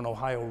Baltimore and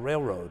Ohio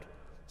Railroad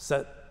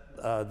set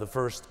the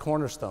first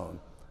cornerstone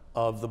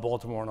of the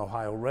Baltimore and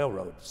Ohio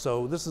Railroad.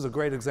 So this is a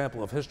great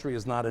example of history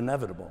is not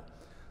inevitable.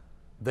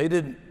 They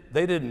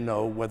didn't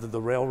know whether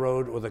the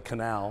railroad or the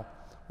canal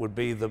would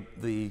be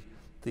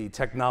the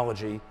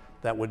technology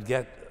that would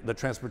get the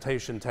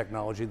transportation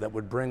technology that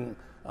would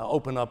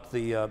open up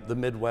the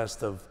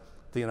Midwest of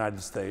the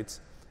United States.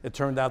 It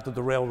turned out that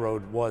the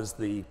railroad was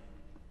the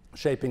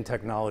shaping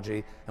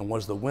technology and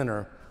was the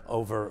winner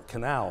over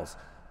canals.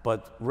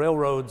 But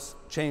railroads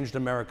changed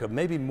America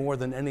maybe more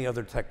than any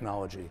other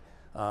technology,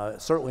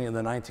 certainly in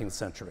the 19th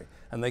century.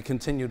 And they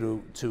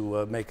continue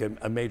to make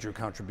a major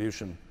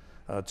contribution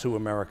to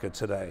America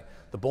today.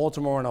 The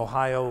Baltimore and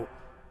Ohio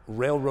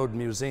Railroad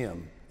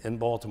Museum in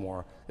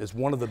Baltimore is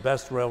one of the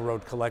best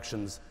railroad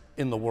collections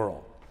in the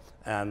world.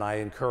 And I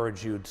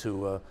encourage you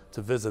to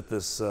visit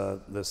this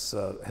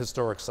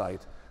historic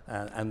site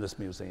and this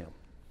museum.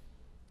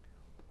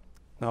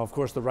 Now, of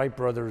course, the Wright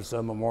Brothers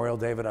Memorial,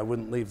 David, I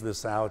wouldn't leave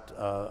this out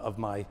of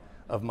my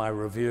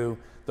review.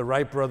 The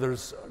Wright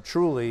Brothers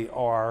truly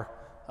are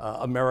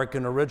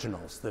American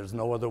originals. There's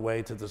no other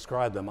way to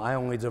describe them. I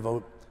only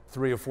devote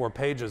 3 or 4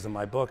 pages in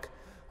my book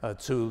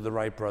to the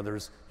Wright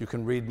Brothers. You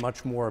can read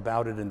much more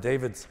about it in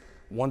David's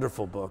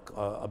wonderful book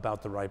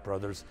about the Wright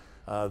Brothers.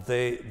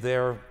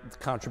 Their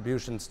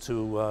contributions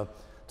to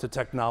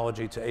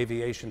technology, to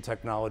aviation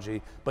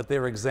technology, but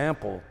their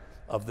example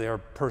of their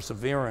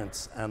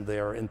perseverance and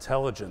their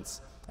intelligence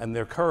and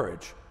their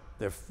courage,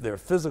 their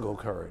physical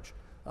courage,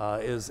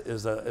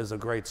 is a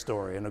great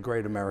story and a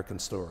great American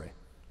story.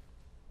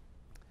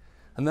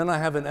 And then I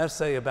have an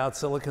essay about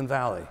Silicon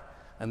Valley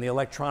and the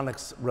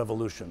electronics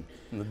revolution,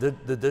 and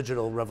the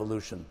digital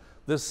revolution.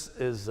 This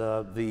is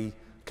the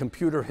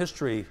Computer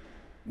History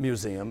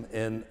Museum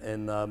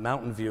in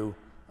Mountain View,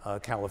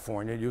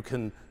 California. You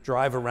can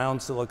drive around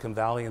Silicon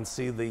Valley and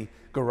see the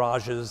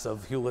garages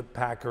of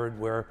Hewlett-Packard,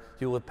 where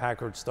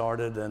Hewlett-Packard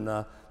started, and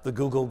the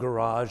Google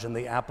garage and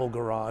the Apple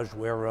garage,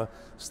 where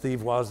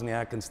Steve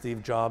Wozniak and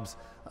Steve Jobs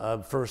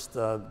first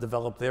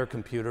developed their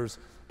computers.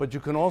 But you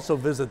can also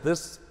visit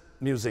this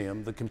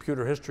museum, the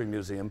Computer History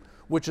Museum,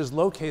 which is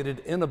located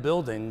in a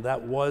building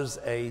that was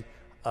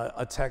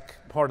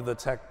part of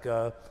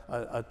the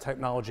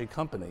technology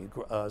company,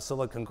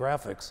 Silicon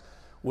Graphics,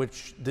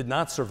 which did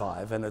not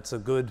survive, and it's a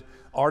good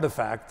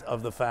artifact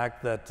of the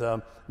fact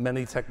that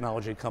many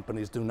technology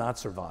companies do not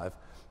survive.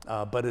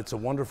 But it's a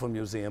wonderful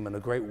museum and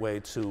a great way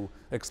to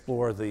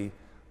explore the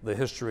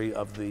history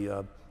of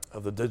the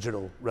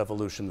digital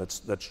revolution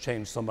that's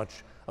changed so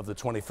much of the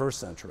 21st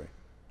century.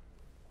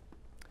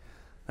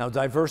 Now,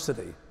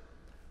 diversity.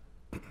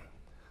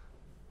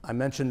 I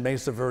mentioned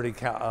Mesa Verde,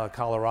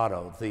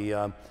 Colorado.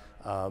 The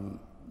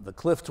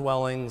cliff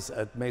dwellings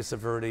at Mesa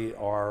Verde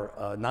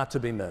are not to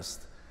be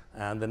missed,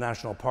 and the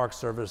National Park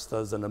Service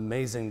does an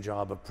amazing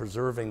job of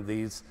preserving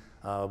these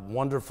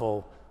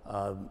wonderful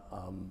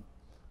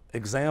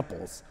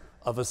examples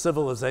of a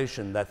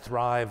civilization that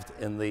thrived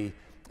in the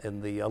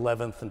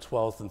 11th and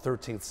 12th and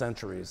 13th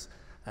centuries.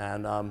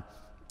 And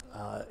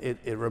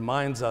it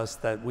reminds us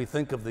that we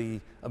think of the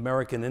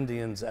American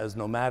Indians as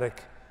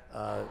nomadic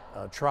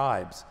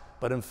tribes,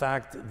 but in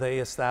fact they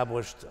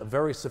established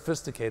very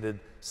sophisticated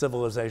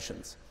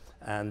civilizations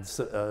and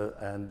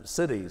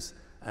cities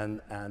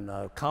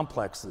and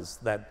complexes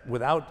that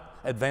without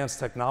advanced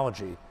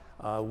technology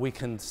we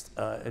can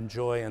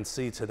enjoy and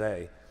see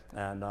today.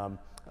 And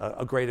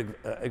a great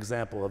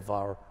example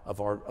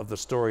of the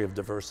story of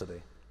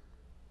diversity.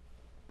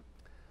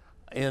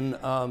 In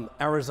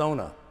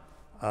Arizona,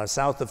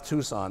 south of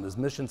Tucson, is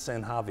Mission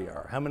San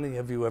Javier. How many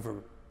have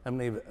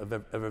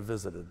ever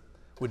visited?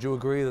 Would you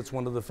agree that's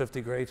one of the 50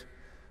 great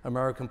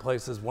American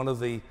places, one of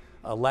the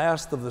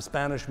last of the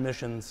Spanish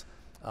missions.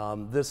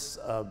 This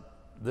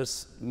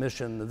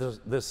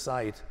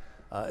site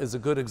is a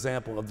good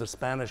example of the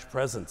Spanish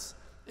presence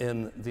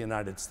in the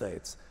United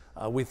States.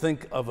 We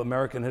think of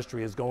American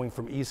history as going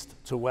from east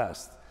to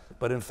west,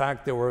 but in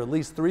fact there were at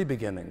least three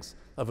beginnings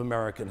of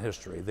American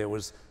history. There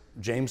was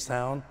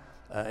Jamestown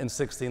in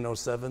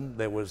 1607,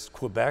 there was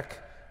Quebec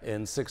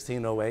in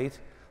 1608,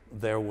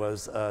 there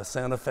was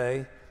Santa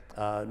Fe,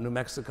 New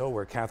Mexico,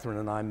 where Catherine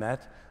and I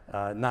met.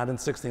 Not in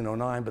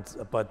 1609,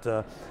 but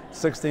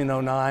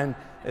 1609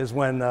 is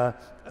when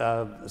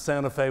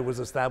Santa Fe was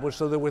established.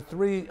 So there were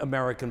three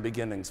American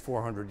beginnings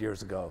 400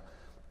 years ago.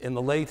 In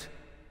the late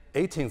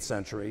 18th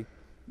century,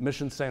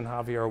 Mission St.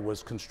 Javier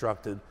was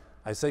constructed.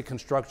 I say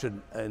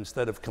constructed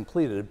instead of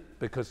completed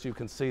because you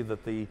can see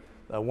that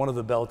one of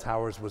the bell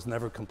towers was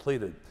never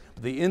completed.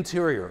 The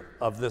interior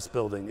of this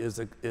building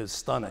is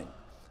stunning.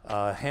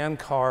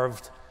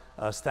 Hand-carved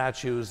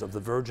statues of the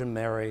Virgin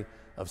Mary,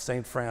 of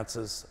St.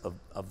 Francis,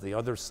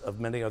 of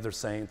many other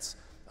saints,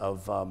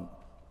 of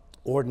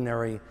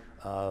ordinary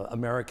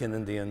American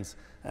Indians,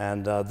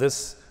 and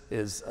this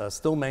is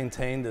still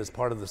maintained as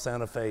part of the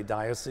Santa Fe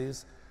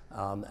Diocese,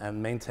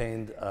 and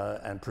maintained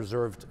and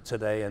preserved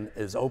today, and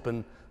is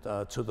open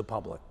to the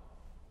public.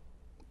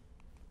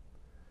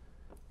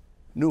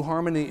 New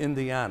Harmony,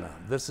 Indiana.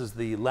 This is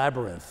the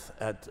labyrinth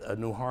at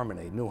New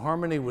Harmony. New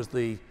Harmony was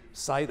the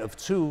site of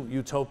two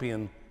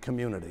utopian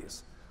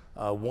communities.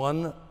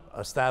 One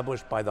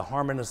established by the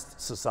Harmonist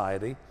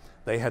Society.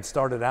 They had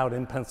started out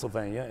in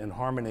Pennsylvania, in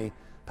Harmony,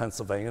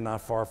 Pennsylvania,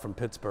 not far from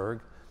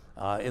Pittsburgh,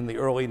 in the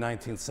early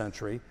 19th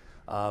century.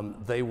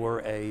 They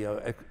were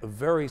a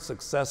very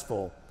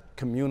successful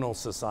communal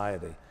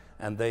society,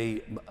 and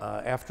they,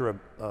 after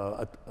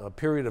a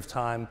period of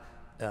time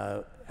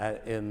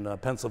in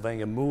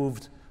Pennsylvania,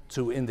 moved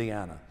to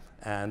Indiana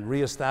and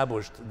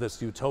reestablished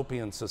this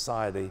utopian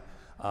society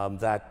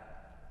that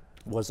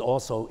was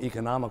also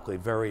economically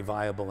very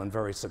viable and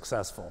very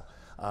successful.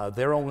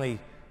 Their only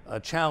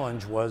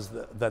challenge was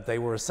that they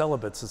were a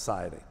celibate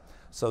society,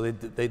 so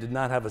they did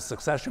not have a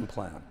succession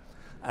plan,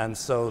 and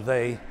so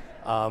they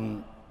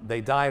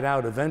died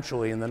out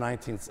eventually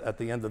at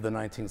the end of the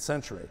 19th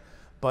century.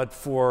 But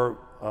for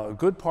a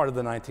good part of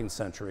the 19th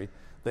century,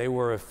 they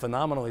were a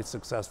phenomenally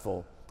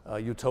successful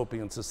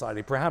utopian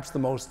society, perhaps the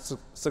most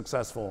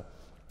successful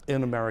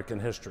in American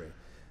history.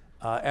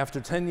 After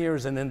 10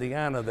 years in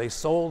Indiana, they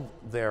sold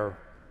their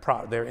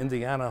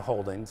Indiana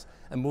holdings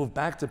and moved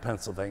back to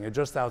Pennsylvania,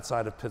 just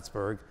outside of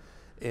Pittsburgh,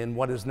 in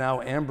what is now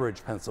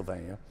Ambridge,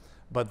 Pennsylvania.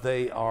 But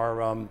they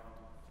are,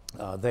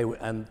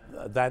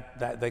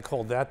 they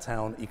called that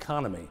town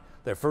Economy.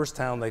 Their first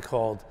town they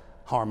called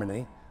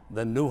Harmony,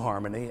 then New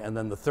Harmony, and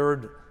then the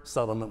third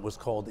settlement was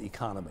called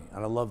Economy.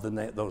 And I love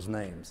those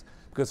names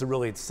because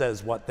it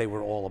says what they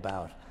were all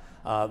about.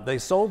 They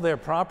sold their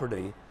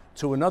property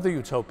to another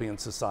utopian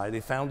society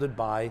founded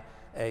by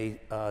a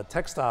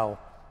textile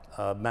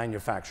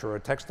manufacturer, a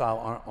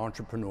textile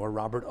entrepreneur,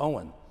 Robert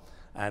Owen.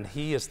 And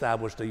he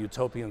established a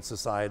utopian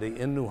society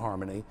in New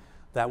Harmony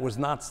that was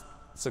not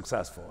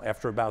successful.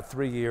 After about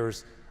 3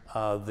 years,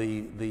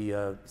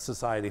 the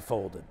society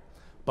folded.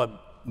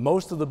 But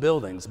most of the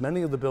buildings,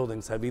 many of the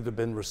buildings have either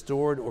been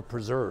restored or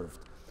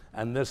preserved.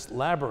 And this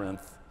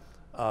labyrinth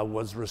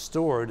was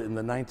restored in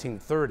the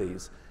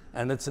 1930s,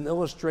 and it's an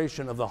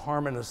illustration of the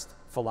harmonist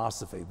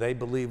philosophy. They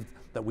believed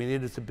that we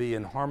needed to be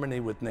in harmony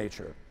with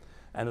nature.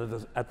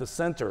 And at the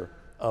center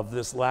of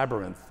this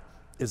labyrinth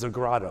is a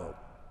grotto.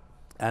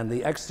 And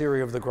the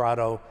exterior of the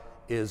grotto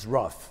is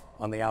rough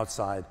on the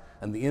outside,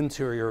 and the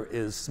interior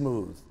is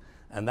smooth.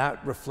 And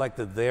that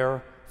reflected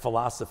their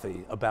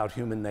philosophy about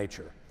human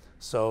nature.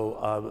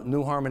 So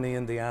New Harmony,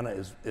 Indiana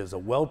is a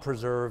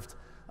well-preserved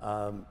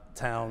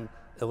town,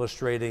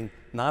 illustrating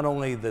not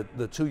only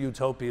the two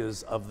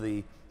utopias of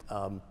the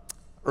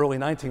early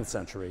 19th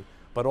century,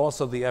 but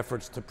also the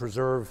efforts to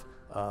preserve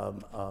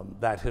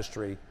that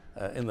history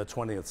in the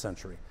 20th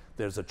century.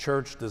 There's a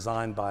church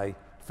designed by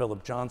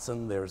Philip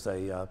Johnson. There's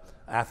a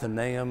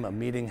Athenaeum, a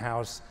meeting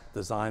house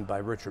designed by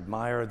Richard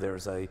Meyer.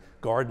 There's a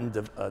garden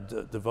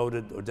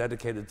devoted or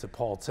dedicated to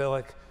Paul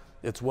Tillich.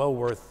 It's well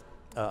worth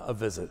a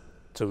visit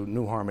to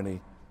New Harmony,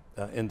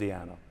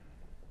 Indiana.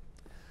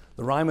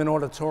 The Ryman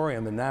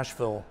Auditorium in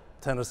Nashville,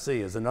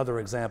 Tennessee is another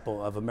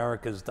example of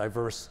America's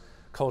diverse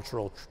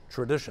cultural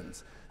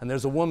traditions. And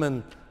there's a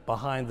woman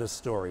behind this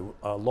story.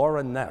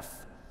 Laura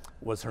Neff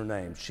was her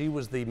name. She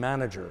was the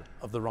manager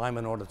of the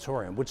Ryman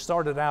Auditorium, which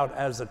started out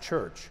as a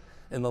church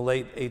in the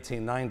late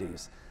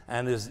 1890s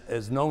and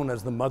is known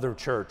as the mother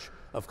church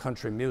of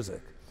country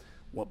music.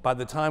 Well, by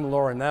the time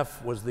Laura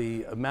Neff was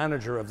the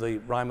manager of the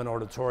Ryman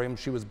Auditorium,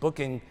 she was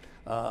booking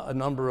a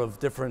number of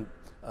different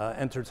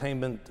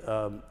entertainment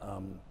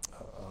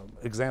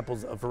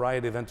examples, a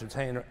variety of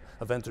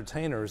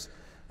entertainers,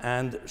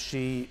 and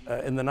she,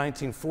 in the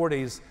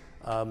 1940s,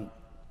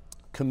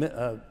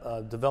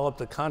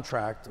 developed a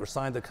contract or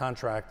signed a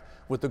contract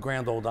with the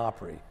Grand Ole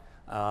Opry.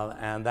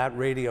 And that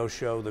radio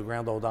show, the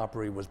Grand Ole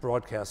Opry, was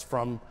broadcast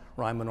from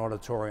Ryman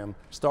Auditorium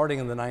starting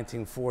in the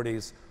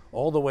 1940s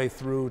all the way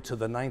through to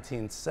the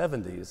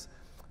 1970s.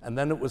 And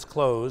then it was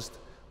closed,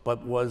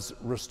 but was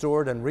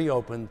restored and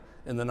reopened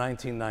in the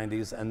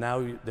 1990s, and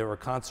now there are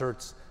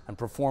concerts and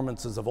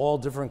performances of all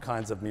different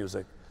kinds of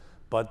music.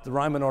 But the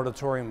Ryman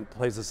Auditorium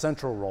plays a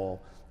central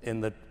role in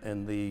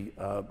the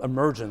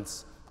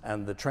emergence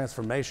and the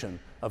transformation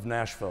of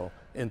Nashville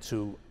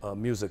into a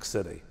music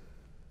city.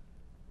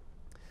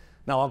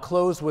 Now I'll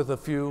close with a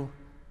few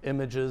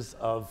images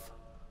of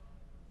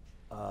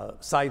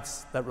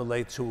sites that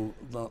relate to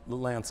the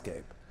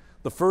landscape.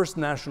 The first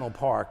national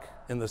park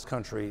in this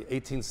country,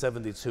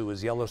 1872,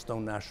 is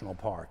Yellowstone National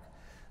Park.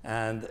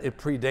 And it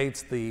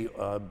predates the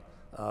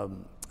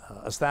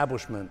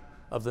establishment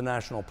of the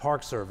National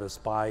Park Service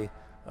by,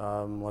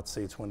 let's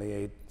see,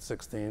 28,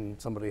 16,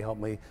 somebody help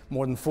me,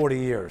 more than 40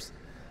 years.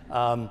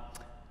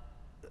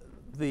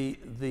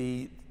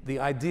 The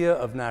idea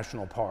of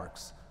national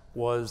parks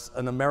was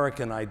an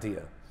American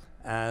idea.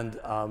 And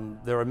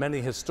there are many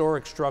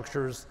historic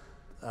structures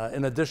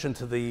in addition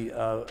to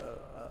the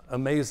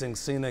amazing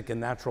scenic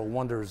and natural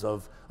wonders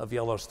of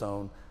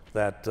Yellowstone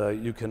that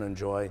you can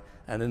enjoy.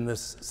 And in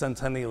this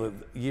centennial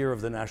year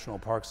of the National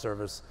Park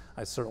Service,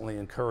 I certainly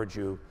encourage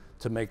you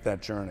to make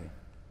that journey.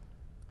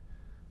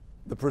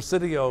 The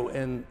Presidio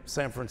in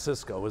San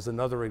Francisco is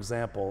another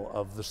example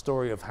of the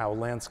story of how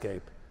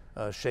landscape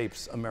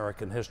shapes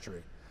American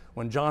history.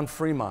 When John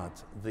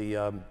Fremont,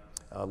 later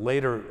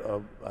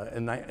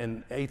in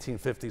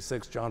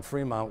 1856, John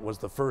Fremont was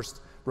the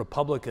first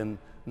Republican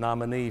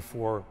nominee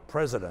for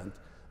president,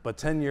 but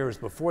 10 years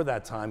before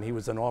that time, he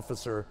was an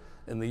officer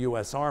in the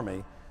U.S.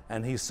 Army,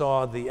 and he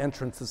saw the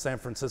entrance to San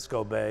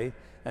Francisco Bay,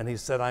 and he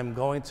said, I'm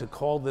going to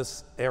call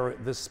this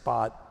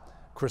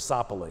spot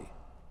Chrysopolis,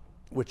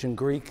 which in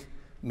Greek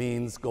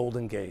means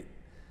Golden Gate.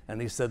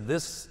 And he said,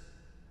 this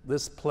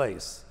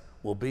place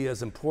will be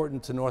as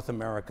important to North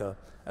America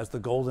as the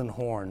Golden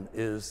Horn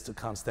is to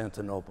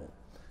Constantinople.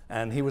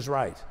 And he was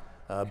right,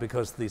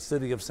 because the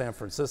city of San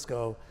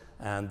Francisco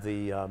and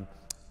the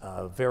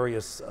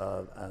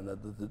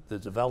the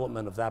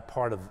development of that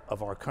part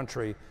of our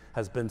country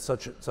has been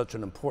such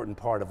an important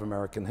part of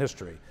American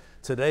history.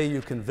 Today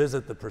you can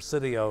visit the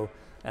Presidio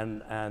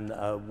and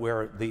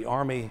where the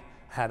Army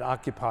had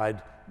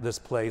occupied this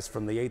place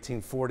from the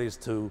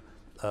 1840s to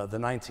the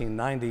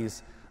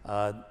 1990s.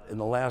 In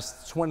the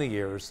last 20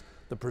 years,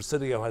 the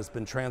Presidio has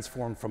been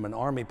transformed from an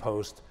Army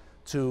post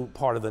to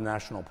part of the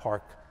national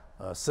park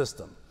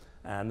system.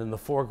 And in the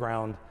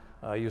foreground,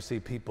 you see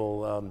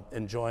people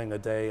enjoying a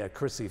day at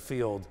Crissy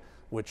Field,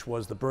 which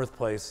was the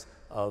birthplace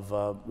of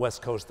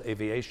West Coast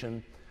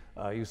aviation.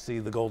 You see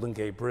the Golden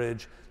Gate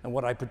Bridge. And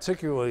what I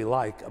particularly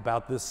like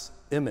about this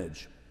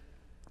image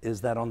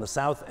is that on the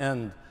south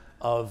end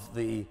of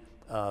the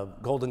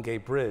Golden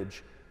Gate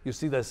Bridge, you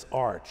see this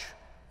arch.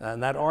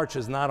 And that arch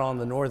is not on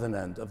the northern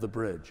end of the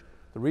bridge.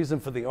 The reason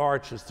for the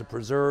arch is to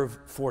preserve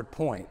Fort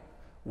Point,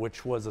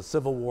 which was a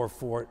Civil War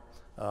fort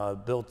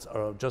built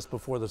just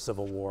before the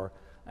Civil War.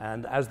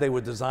 And as they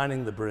were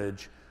designing the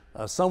bridge,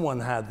 someone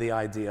had the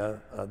idea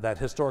that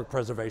historic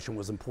preservation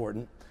was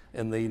important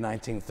in the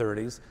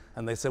 1930s,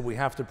 and they said we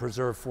have to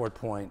preserve Fort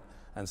Point,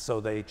 and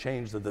so they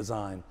changed the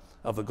design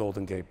of the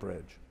Golden Gate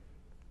Bridge.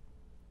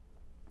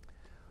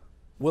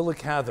 Willa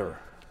Cather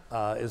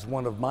is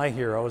one of my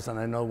heroes, and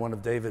I know one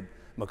of David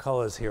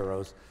McCullough's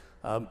heroes.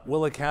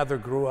 Willa Cather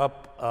grew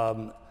up,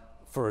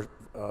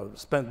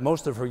 spent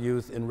most of her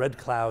youth in Red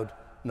Cloud,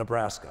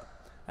 Nebraska,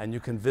 and you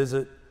can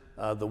visit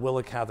the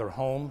Willa Cather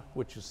home,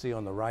 which you see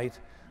on the right,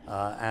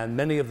 and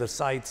many of the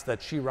sites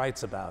that she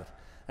writes about.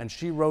 And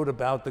she wrote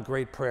about the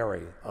Great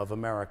Prairie of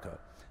America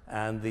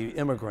and the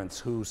immigrants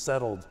who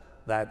settled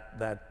that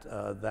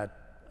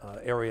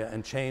area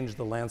and changed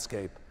the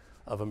landscape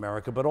of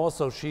America. But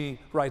also she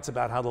writes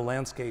about how the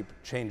landscape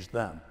changed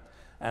them.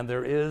 And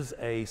there is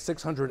a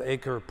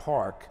 600-acre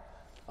park,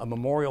 a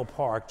memorial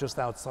park just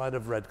outside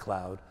of Red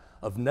Cloud,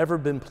 of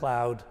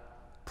never-been-plowed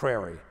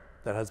prairie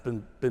that has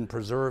been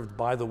preserved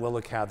by the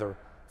Willa Cather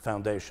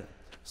Foundation.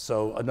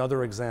 So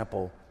another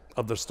example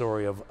of the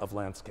story of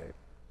landscape.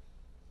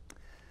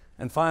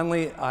 And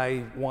finally,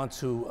 I want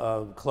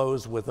to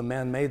close with a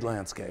man-made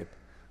landscape,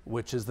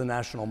 which is the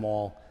National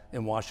Mall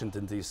in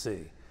Washington,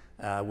 D.C.,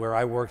 where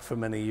I worked for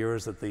many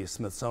years at the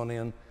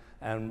Smithsonian,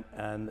 and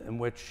in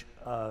which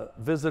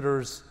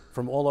visitors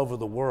from all over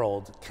the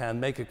world can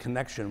make a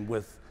connection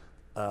with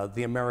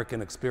the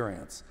American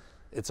experience.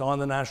 It's on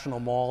the National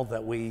Mall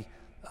that we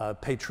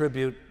pay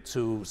tribute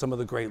to some of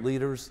the great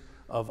leaders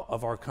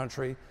of our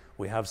country.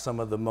 We have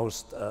some of the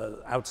most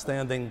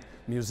outstanding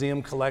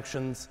museum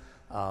collections.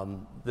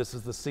 This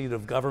is the seat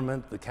of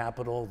government, the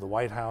Capitol, the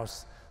White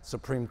House,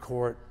 Supreme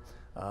Court,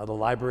 the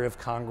Library of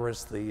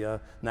Congress, the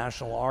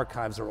National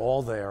Archives are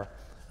all there.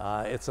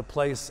 It's a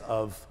place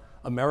of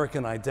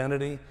American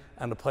identity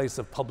and a place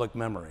of public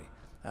memory.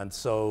 And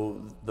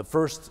so the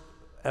first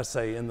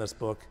essay in this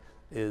book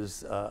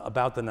is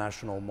about the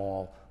National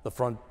Mall,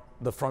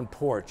 the front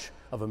porch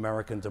of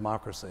American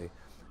democracy.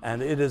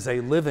 And it is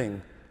a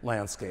living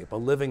landscape, a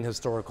living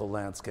historical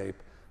landscape.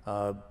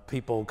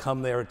 People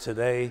come there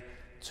today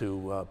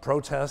to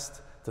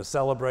protest, to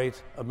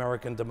celebrate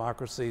American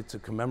democracy, to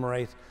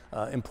commemorate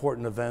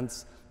important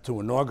events, to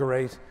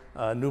inaugurate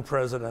new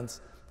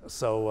presidents.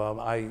 So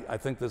I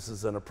think this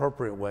is an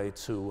appropriate way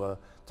to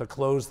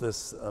close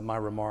this, my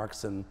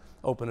remarks, and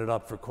open it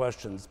up for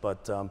questions.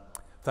 But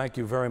thank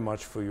you very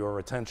much for your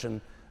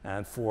attention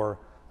and for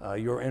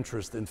your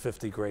interest in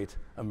 50 great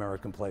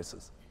American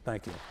places.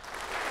 Thank you.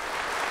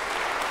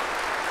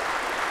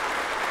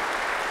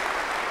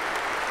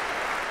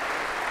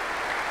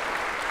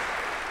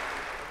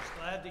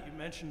 Glad that you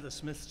mentioned the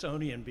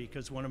Smithsonian,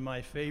 because one of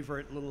my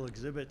favorite little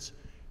exhibits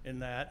in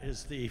that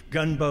is the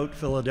gunboat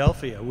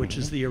Philadelphia, which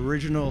is the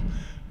original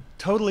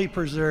totally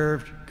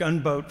preserved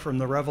gunboat from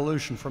the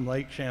Revolution from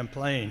Lake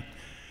Champlain.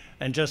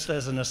 And just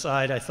as an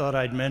aside, I thought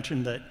I'd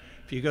mention that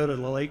if you go to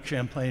the Lake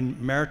Champlain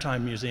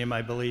Maritime Museum,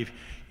 I believe,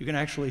 you can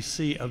actually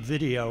see a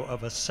video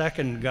of a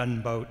second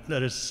gunboat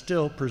that is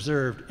still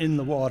preserved in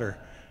the water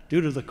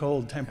due to the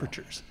cold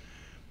temperatures.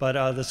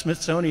 But the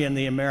Smithsonian,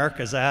 the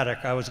America's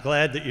Attic, I was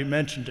glad that you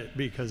mentioned it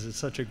because it's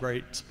such a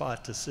great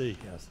spot to see.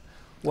 Yes.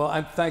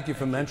 Well, thank you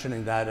for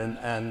mentioning that.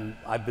 And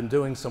I've been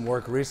doing some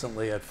work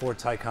recently at Fort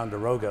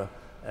Ticonderoga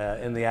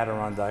in the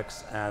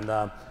Adirondacks.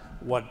 And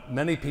what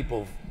many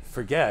people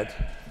forget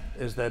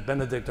is that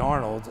Benedict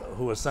Arnold,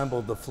 who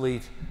assembled the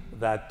fleet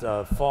that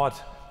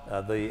fought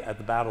at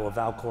the Battle of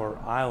Valcour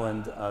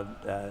Island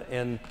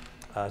in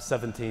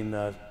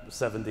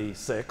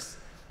 1776,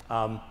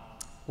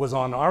 was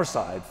on our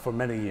side for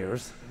many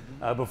years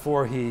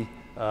before he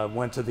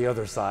went to the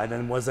other side,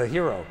 and was a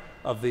hero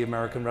of the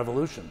American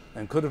Revolution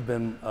and could have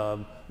been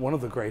one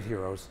of the great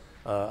heroes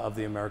of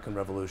the American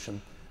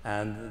Revolution.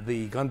 And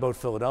the gunboat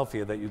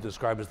Philadelphia that you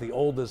described is the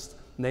oldest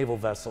naval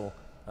vessel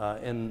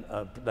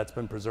that's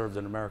been preserved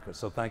in America.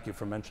 So thank you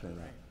for mentioning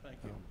that. Thank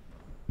you.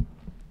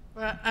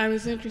 Well, I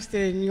was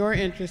interested in your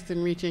interest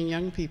in reaching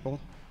young people.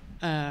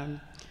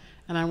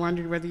 And I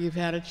wondered whether you've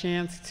had a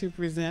chance to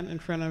present in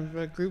front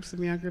of groups of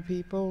younger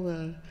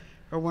people,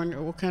 or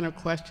wonder what kind of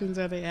questions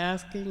are they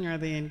asking? Are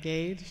they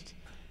engaged?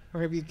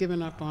 Or have you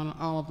given up on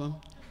all of them?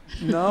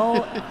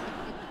 No,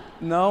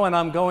 no, and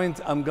I'm going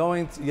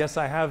to, yes,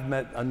 I have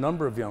met a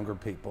number of younger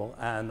people,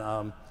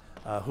 and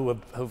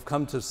who've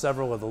come to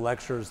several of the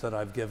lectures that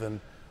I've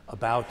given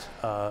about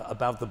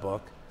the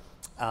book.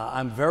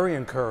 I'm very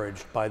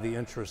encouraged by the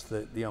interest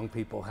that the young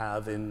people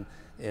have in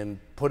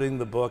putting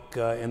the book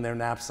in their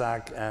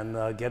knapsack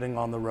and getting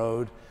on the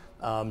road.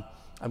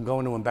 I'm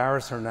going to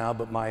embarrass her now,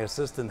 but my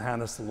assistant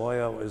Hannah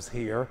Saloyo is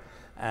here,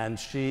 and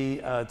she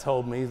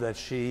told me that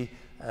she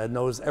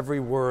knows every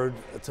word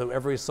to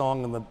every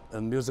song in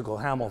the musical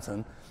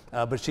Hamilton,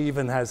 but she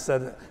even has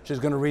said she's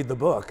going to read the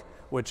book,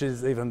 which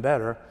is even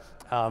better.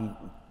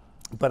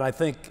 But I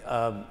think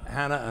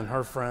Hannah and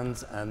her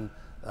friends and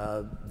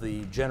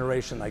the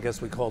generation, I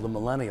guess we call the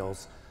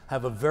millennials,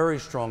 have a very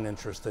strong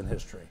interest in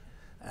history.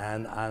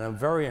 And I'm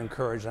very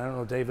encouraged. I don't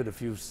know, David,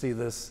 if you see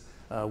this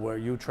where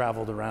you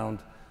traveled around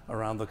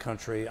the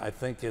country. I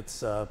think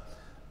it's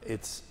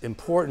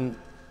important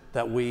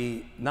that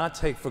we not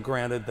take for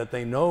granted that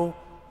they know,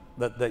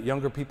 that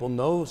younger people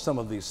know some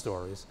of these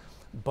stories,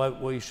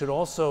 but we should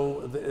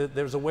also,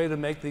 there's a way to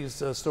make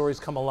these stories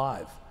come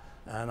alive.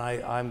 And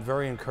I'm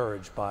very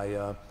encouraged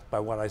by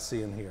what I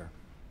see and hear.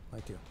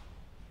 Thank you.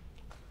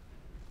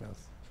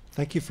 Yes.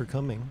 Thank you for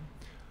coming.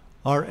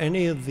 Are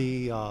any of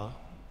the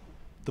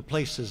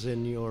places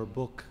in your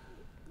book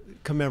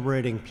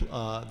commemorating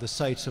the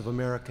sites of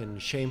American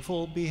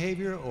shameful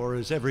behavior, or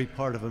is every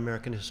part of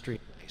American history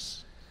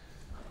nice?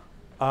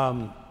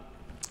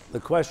 The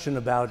question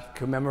about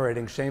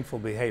commemorating shameful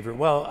behavior.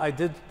 Well, I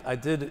did.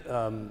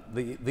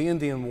 The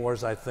Indian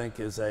Wars, I think,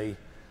 is a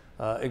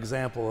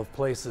example of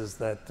places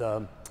that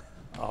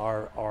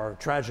are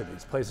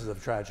tragedies, places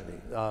of tragedy.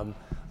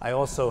 I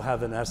also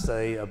have an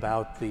essay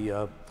about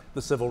the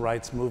Civil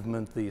Rights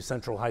Movement, the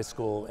Central High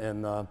School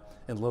in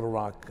Little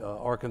Rock,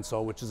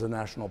 Arkansas, which is a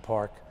national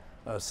park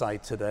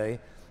site today.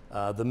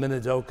 The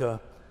Minidoka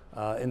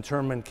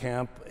internment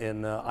camp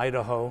in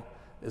Idaho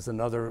is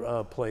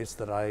another place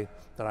that I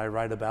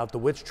write about. The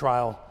Witch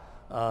Trial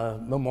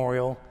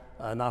Memorial,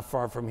 not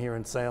far from here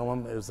in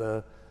Salem, is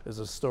a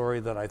story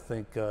that I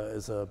think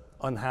is an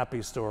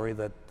unhappy story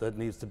that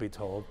needs to be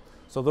told.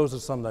 So those are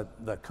some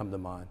that come to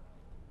mind.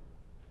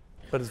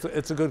 But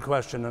it's a good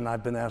question, and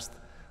I've been asked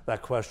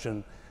that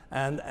question.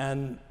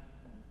 And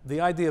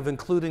the idea of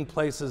including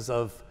places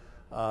of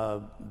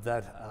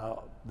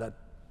that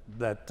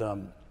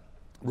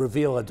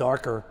reveal a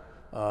darker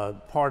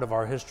part of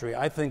our history,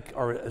 I think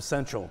are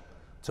essential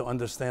to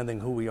understanding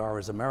who we are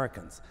as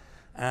Americans.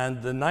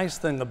 And the nice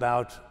thing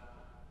about,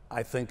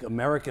 I think,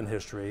 American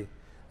history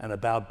and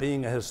about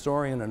being a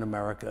historian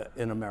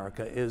in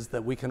America is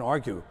that we can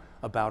argue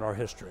about our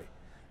history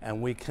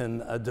and we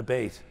can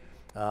debate.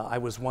 I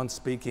was once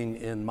speaking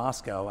in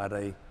Moscow at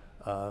a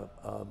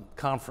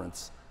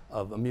conference,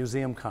 a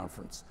museum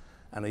conference,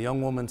 and a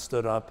young woman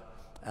stood up,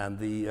 and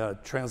the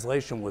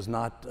translation was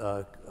not,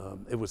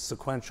 it was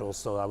sequential,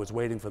 so I was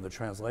waiting for the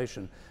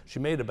translation. She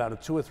made about a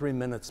 2 or 3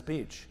 minute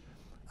speech,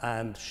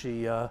 and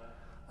she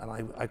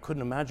And I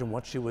couldn't imagine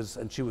what she was,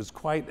 and she was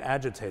quite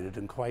agitated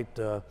and quite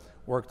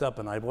worked up,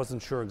 and I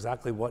wasn't sure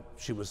exactly what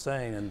she was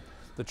saying. And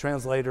the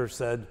translator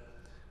said,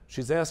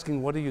 she's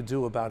asking, what do you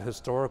do about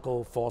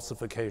historical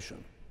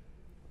falsification?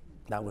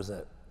 That was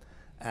it.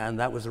 And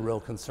that was a real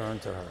concern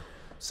to her.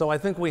 So I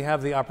think we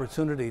have the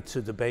opportunity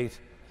to debate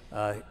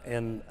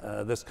in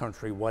this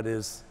country what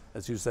is,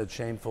 as you said,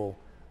 shameful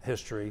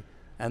history,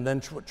 and then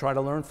try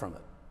to learn from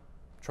it.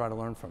 Try to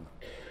learn from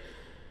it.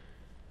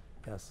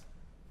 Yes.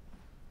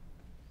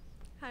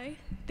 Hi,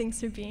 thanks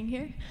for being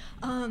here.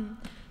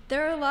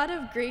 There are a lot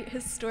of great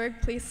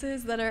historic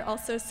places that are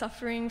also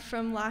suffering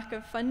from lack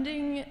of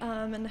funding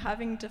and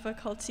having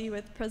difficulty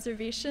with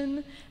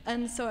preservation.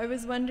 And so I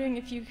was wondering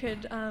if you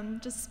could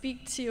just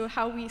speak to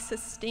how we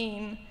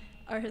sustain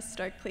our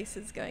historic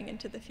places going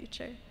into the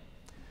future.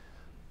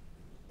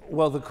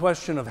 Well, the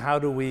question of how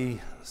do we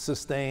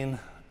sustain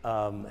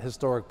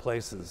historic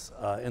places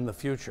in the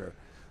future,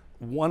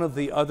 one of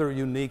the other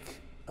unique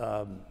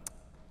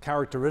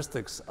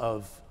characteristics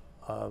of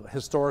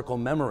historical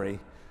memory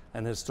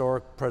and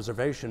historic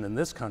preservation in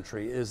this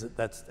country is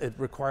that it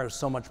requires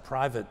so much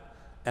private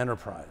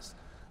enterprise.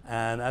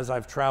 And as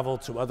I've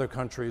traveled to other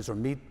countries or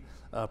meet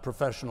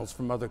professionals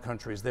from other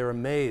countries, they're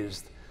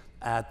amazed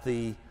at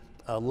the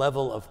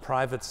level of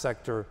private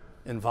sector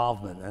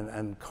involvement.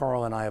 And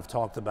Carl and I have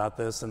talked about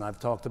this, and I've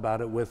talked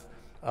about it with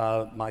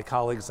my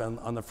colleagues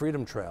on the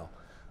Freedom Trail.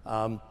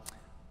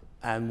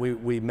 And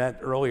we met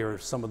earlier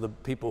some of the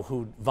people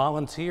who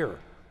volunteer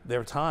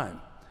their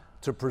time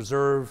to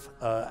preserve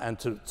and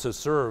to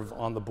serve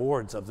on the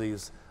boards of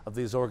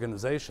these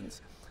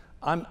organizations.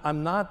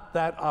 I'm not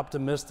that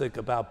optimistic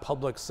about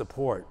public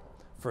support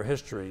for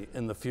history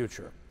in the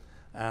future.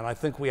 And I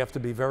think we have to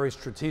be very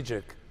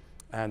strategic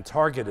and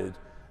targeted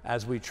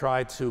as we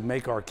try to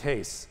make our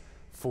case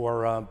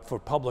for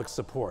public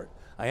support.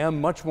 I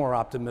am much more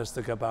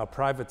optimistic about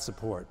private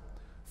support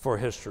for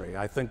history.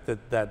 I think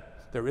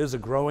that there is a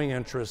growing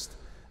interest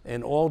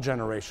in all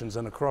generations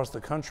and across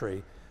the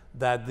country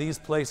that these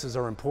places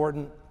are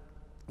important,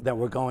 that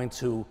we're going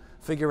to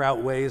figure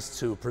out ways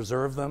to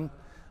preserve them.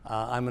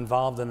 I'm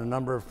involved in a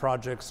number of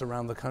projects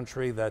around the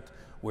country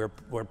where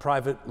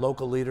private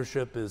local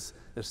leadership is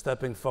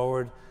stepping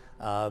forward.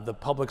 The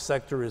public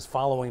sector is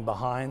following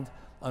behind,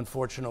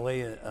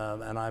 unfortunately,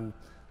 and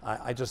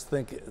I just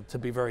think, to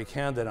be very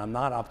candid, I'm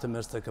not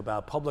optimistic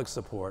about public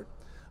support,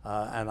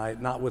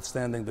 and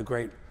notwithstanding the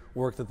great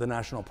work that the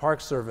National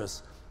Park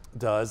Service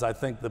does, I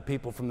think the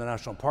people from the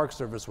National Park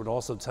Service would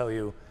also tell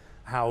you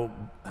how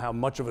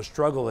much of a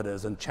struggle it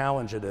is and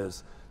challenge it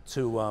is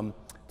to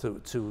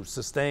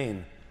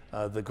sustain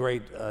the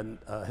great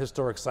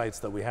historic sites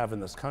that we have in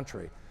this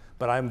country.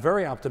 But I'm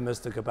very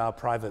optimistic about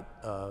private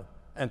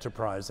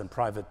enterprise and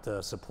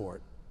private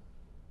support.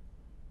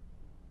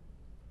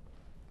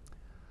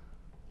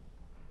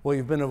 Well,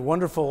 you've been a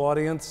wonderful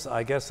audience.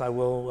 I guess I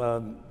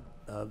will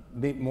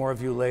meet more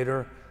of you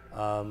later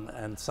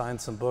and sign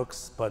some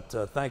books. But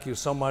thank you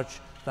so much.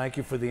 Thank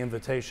you for the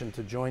invitation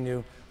to join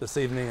you this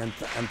evening, and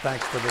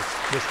thanks for this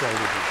great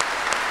evening.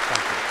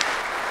 Thank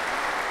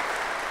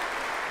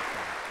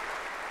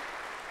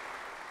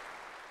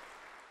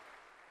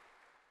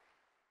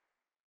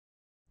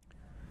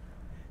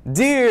you.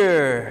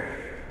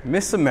 Dear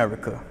Miss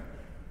America,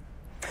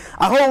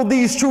 I hold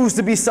these truths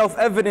to be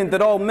self-evident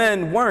that all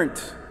men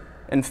weren't,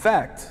 in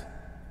fact,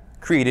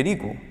 created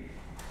equal.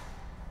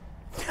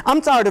 I'm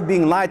tired of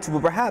being lied to,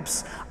 but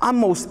perhaps I'm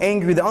most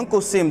angry that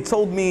Uncle Sam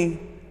told me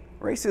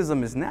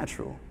racism is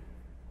natural,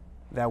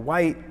 that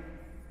white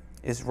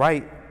is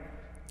right,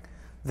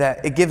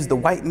 that it gives the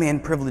white man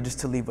privileges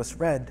to leave us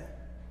red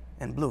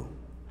and blue.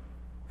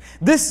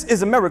 This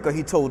is America,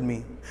 he told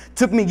me.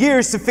 Took me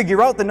years to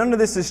figure out that none of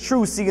this is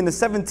true. See, in the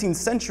 17th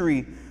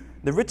century,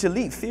 the rich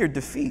elite feared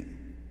defeat.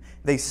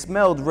 They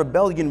smelled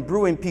rebellion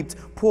brewing, peeped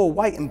poor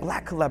white and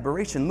black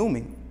collaboration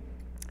looming.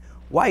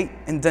 White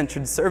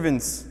indentured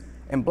servants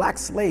and black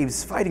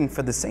slaves fighting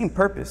for the same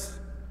purpose,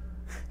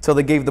 till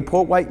they gave the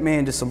poor white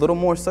man just a little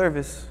more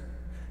service,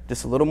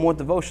 just a little more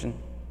devotion,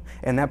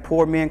 and that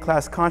poor man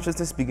class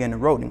consciousness began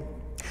eroding.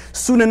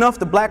 Soon enough,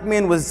 the black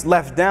man was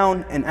left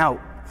down and out,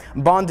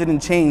 bonded in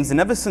chains, and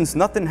ever since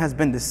nothing has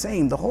been the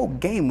same. The whole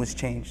game was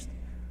changed.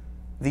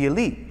 The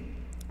elite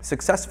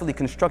successfully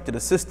constructed a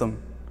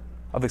system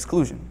of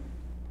exclusion.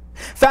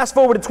 Fast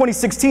forward to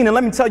 2016, and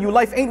let me tell you,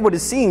 life ain't what it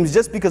seems.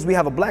 Just because we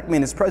have a black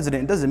man as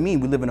president, it doesn't mean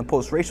we live in a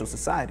post-racial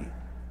society.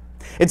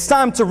 It's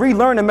time to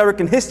relearn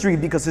American history,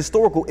 because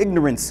historical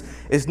ignorance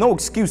is no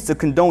excuse to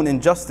condone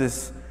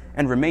injustice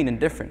and remain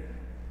indifferent.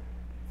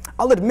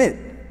 I'll admit,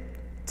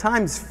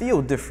 times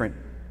feel different,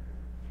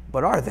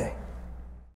 but are they?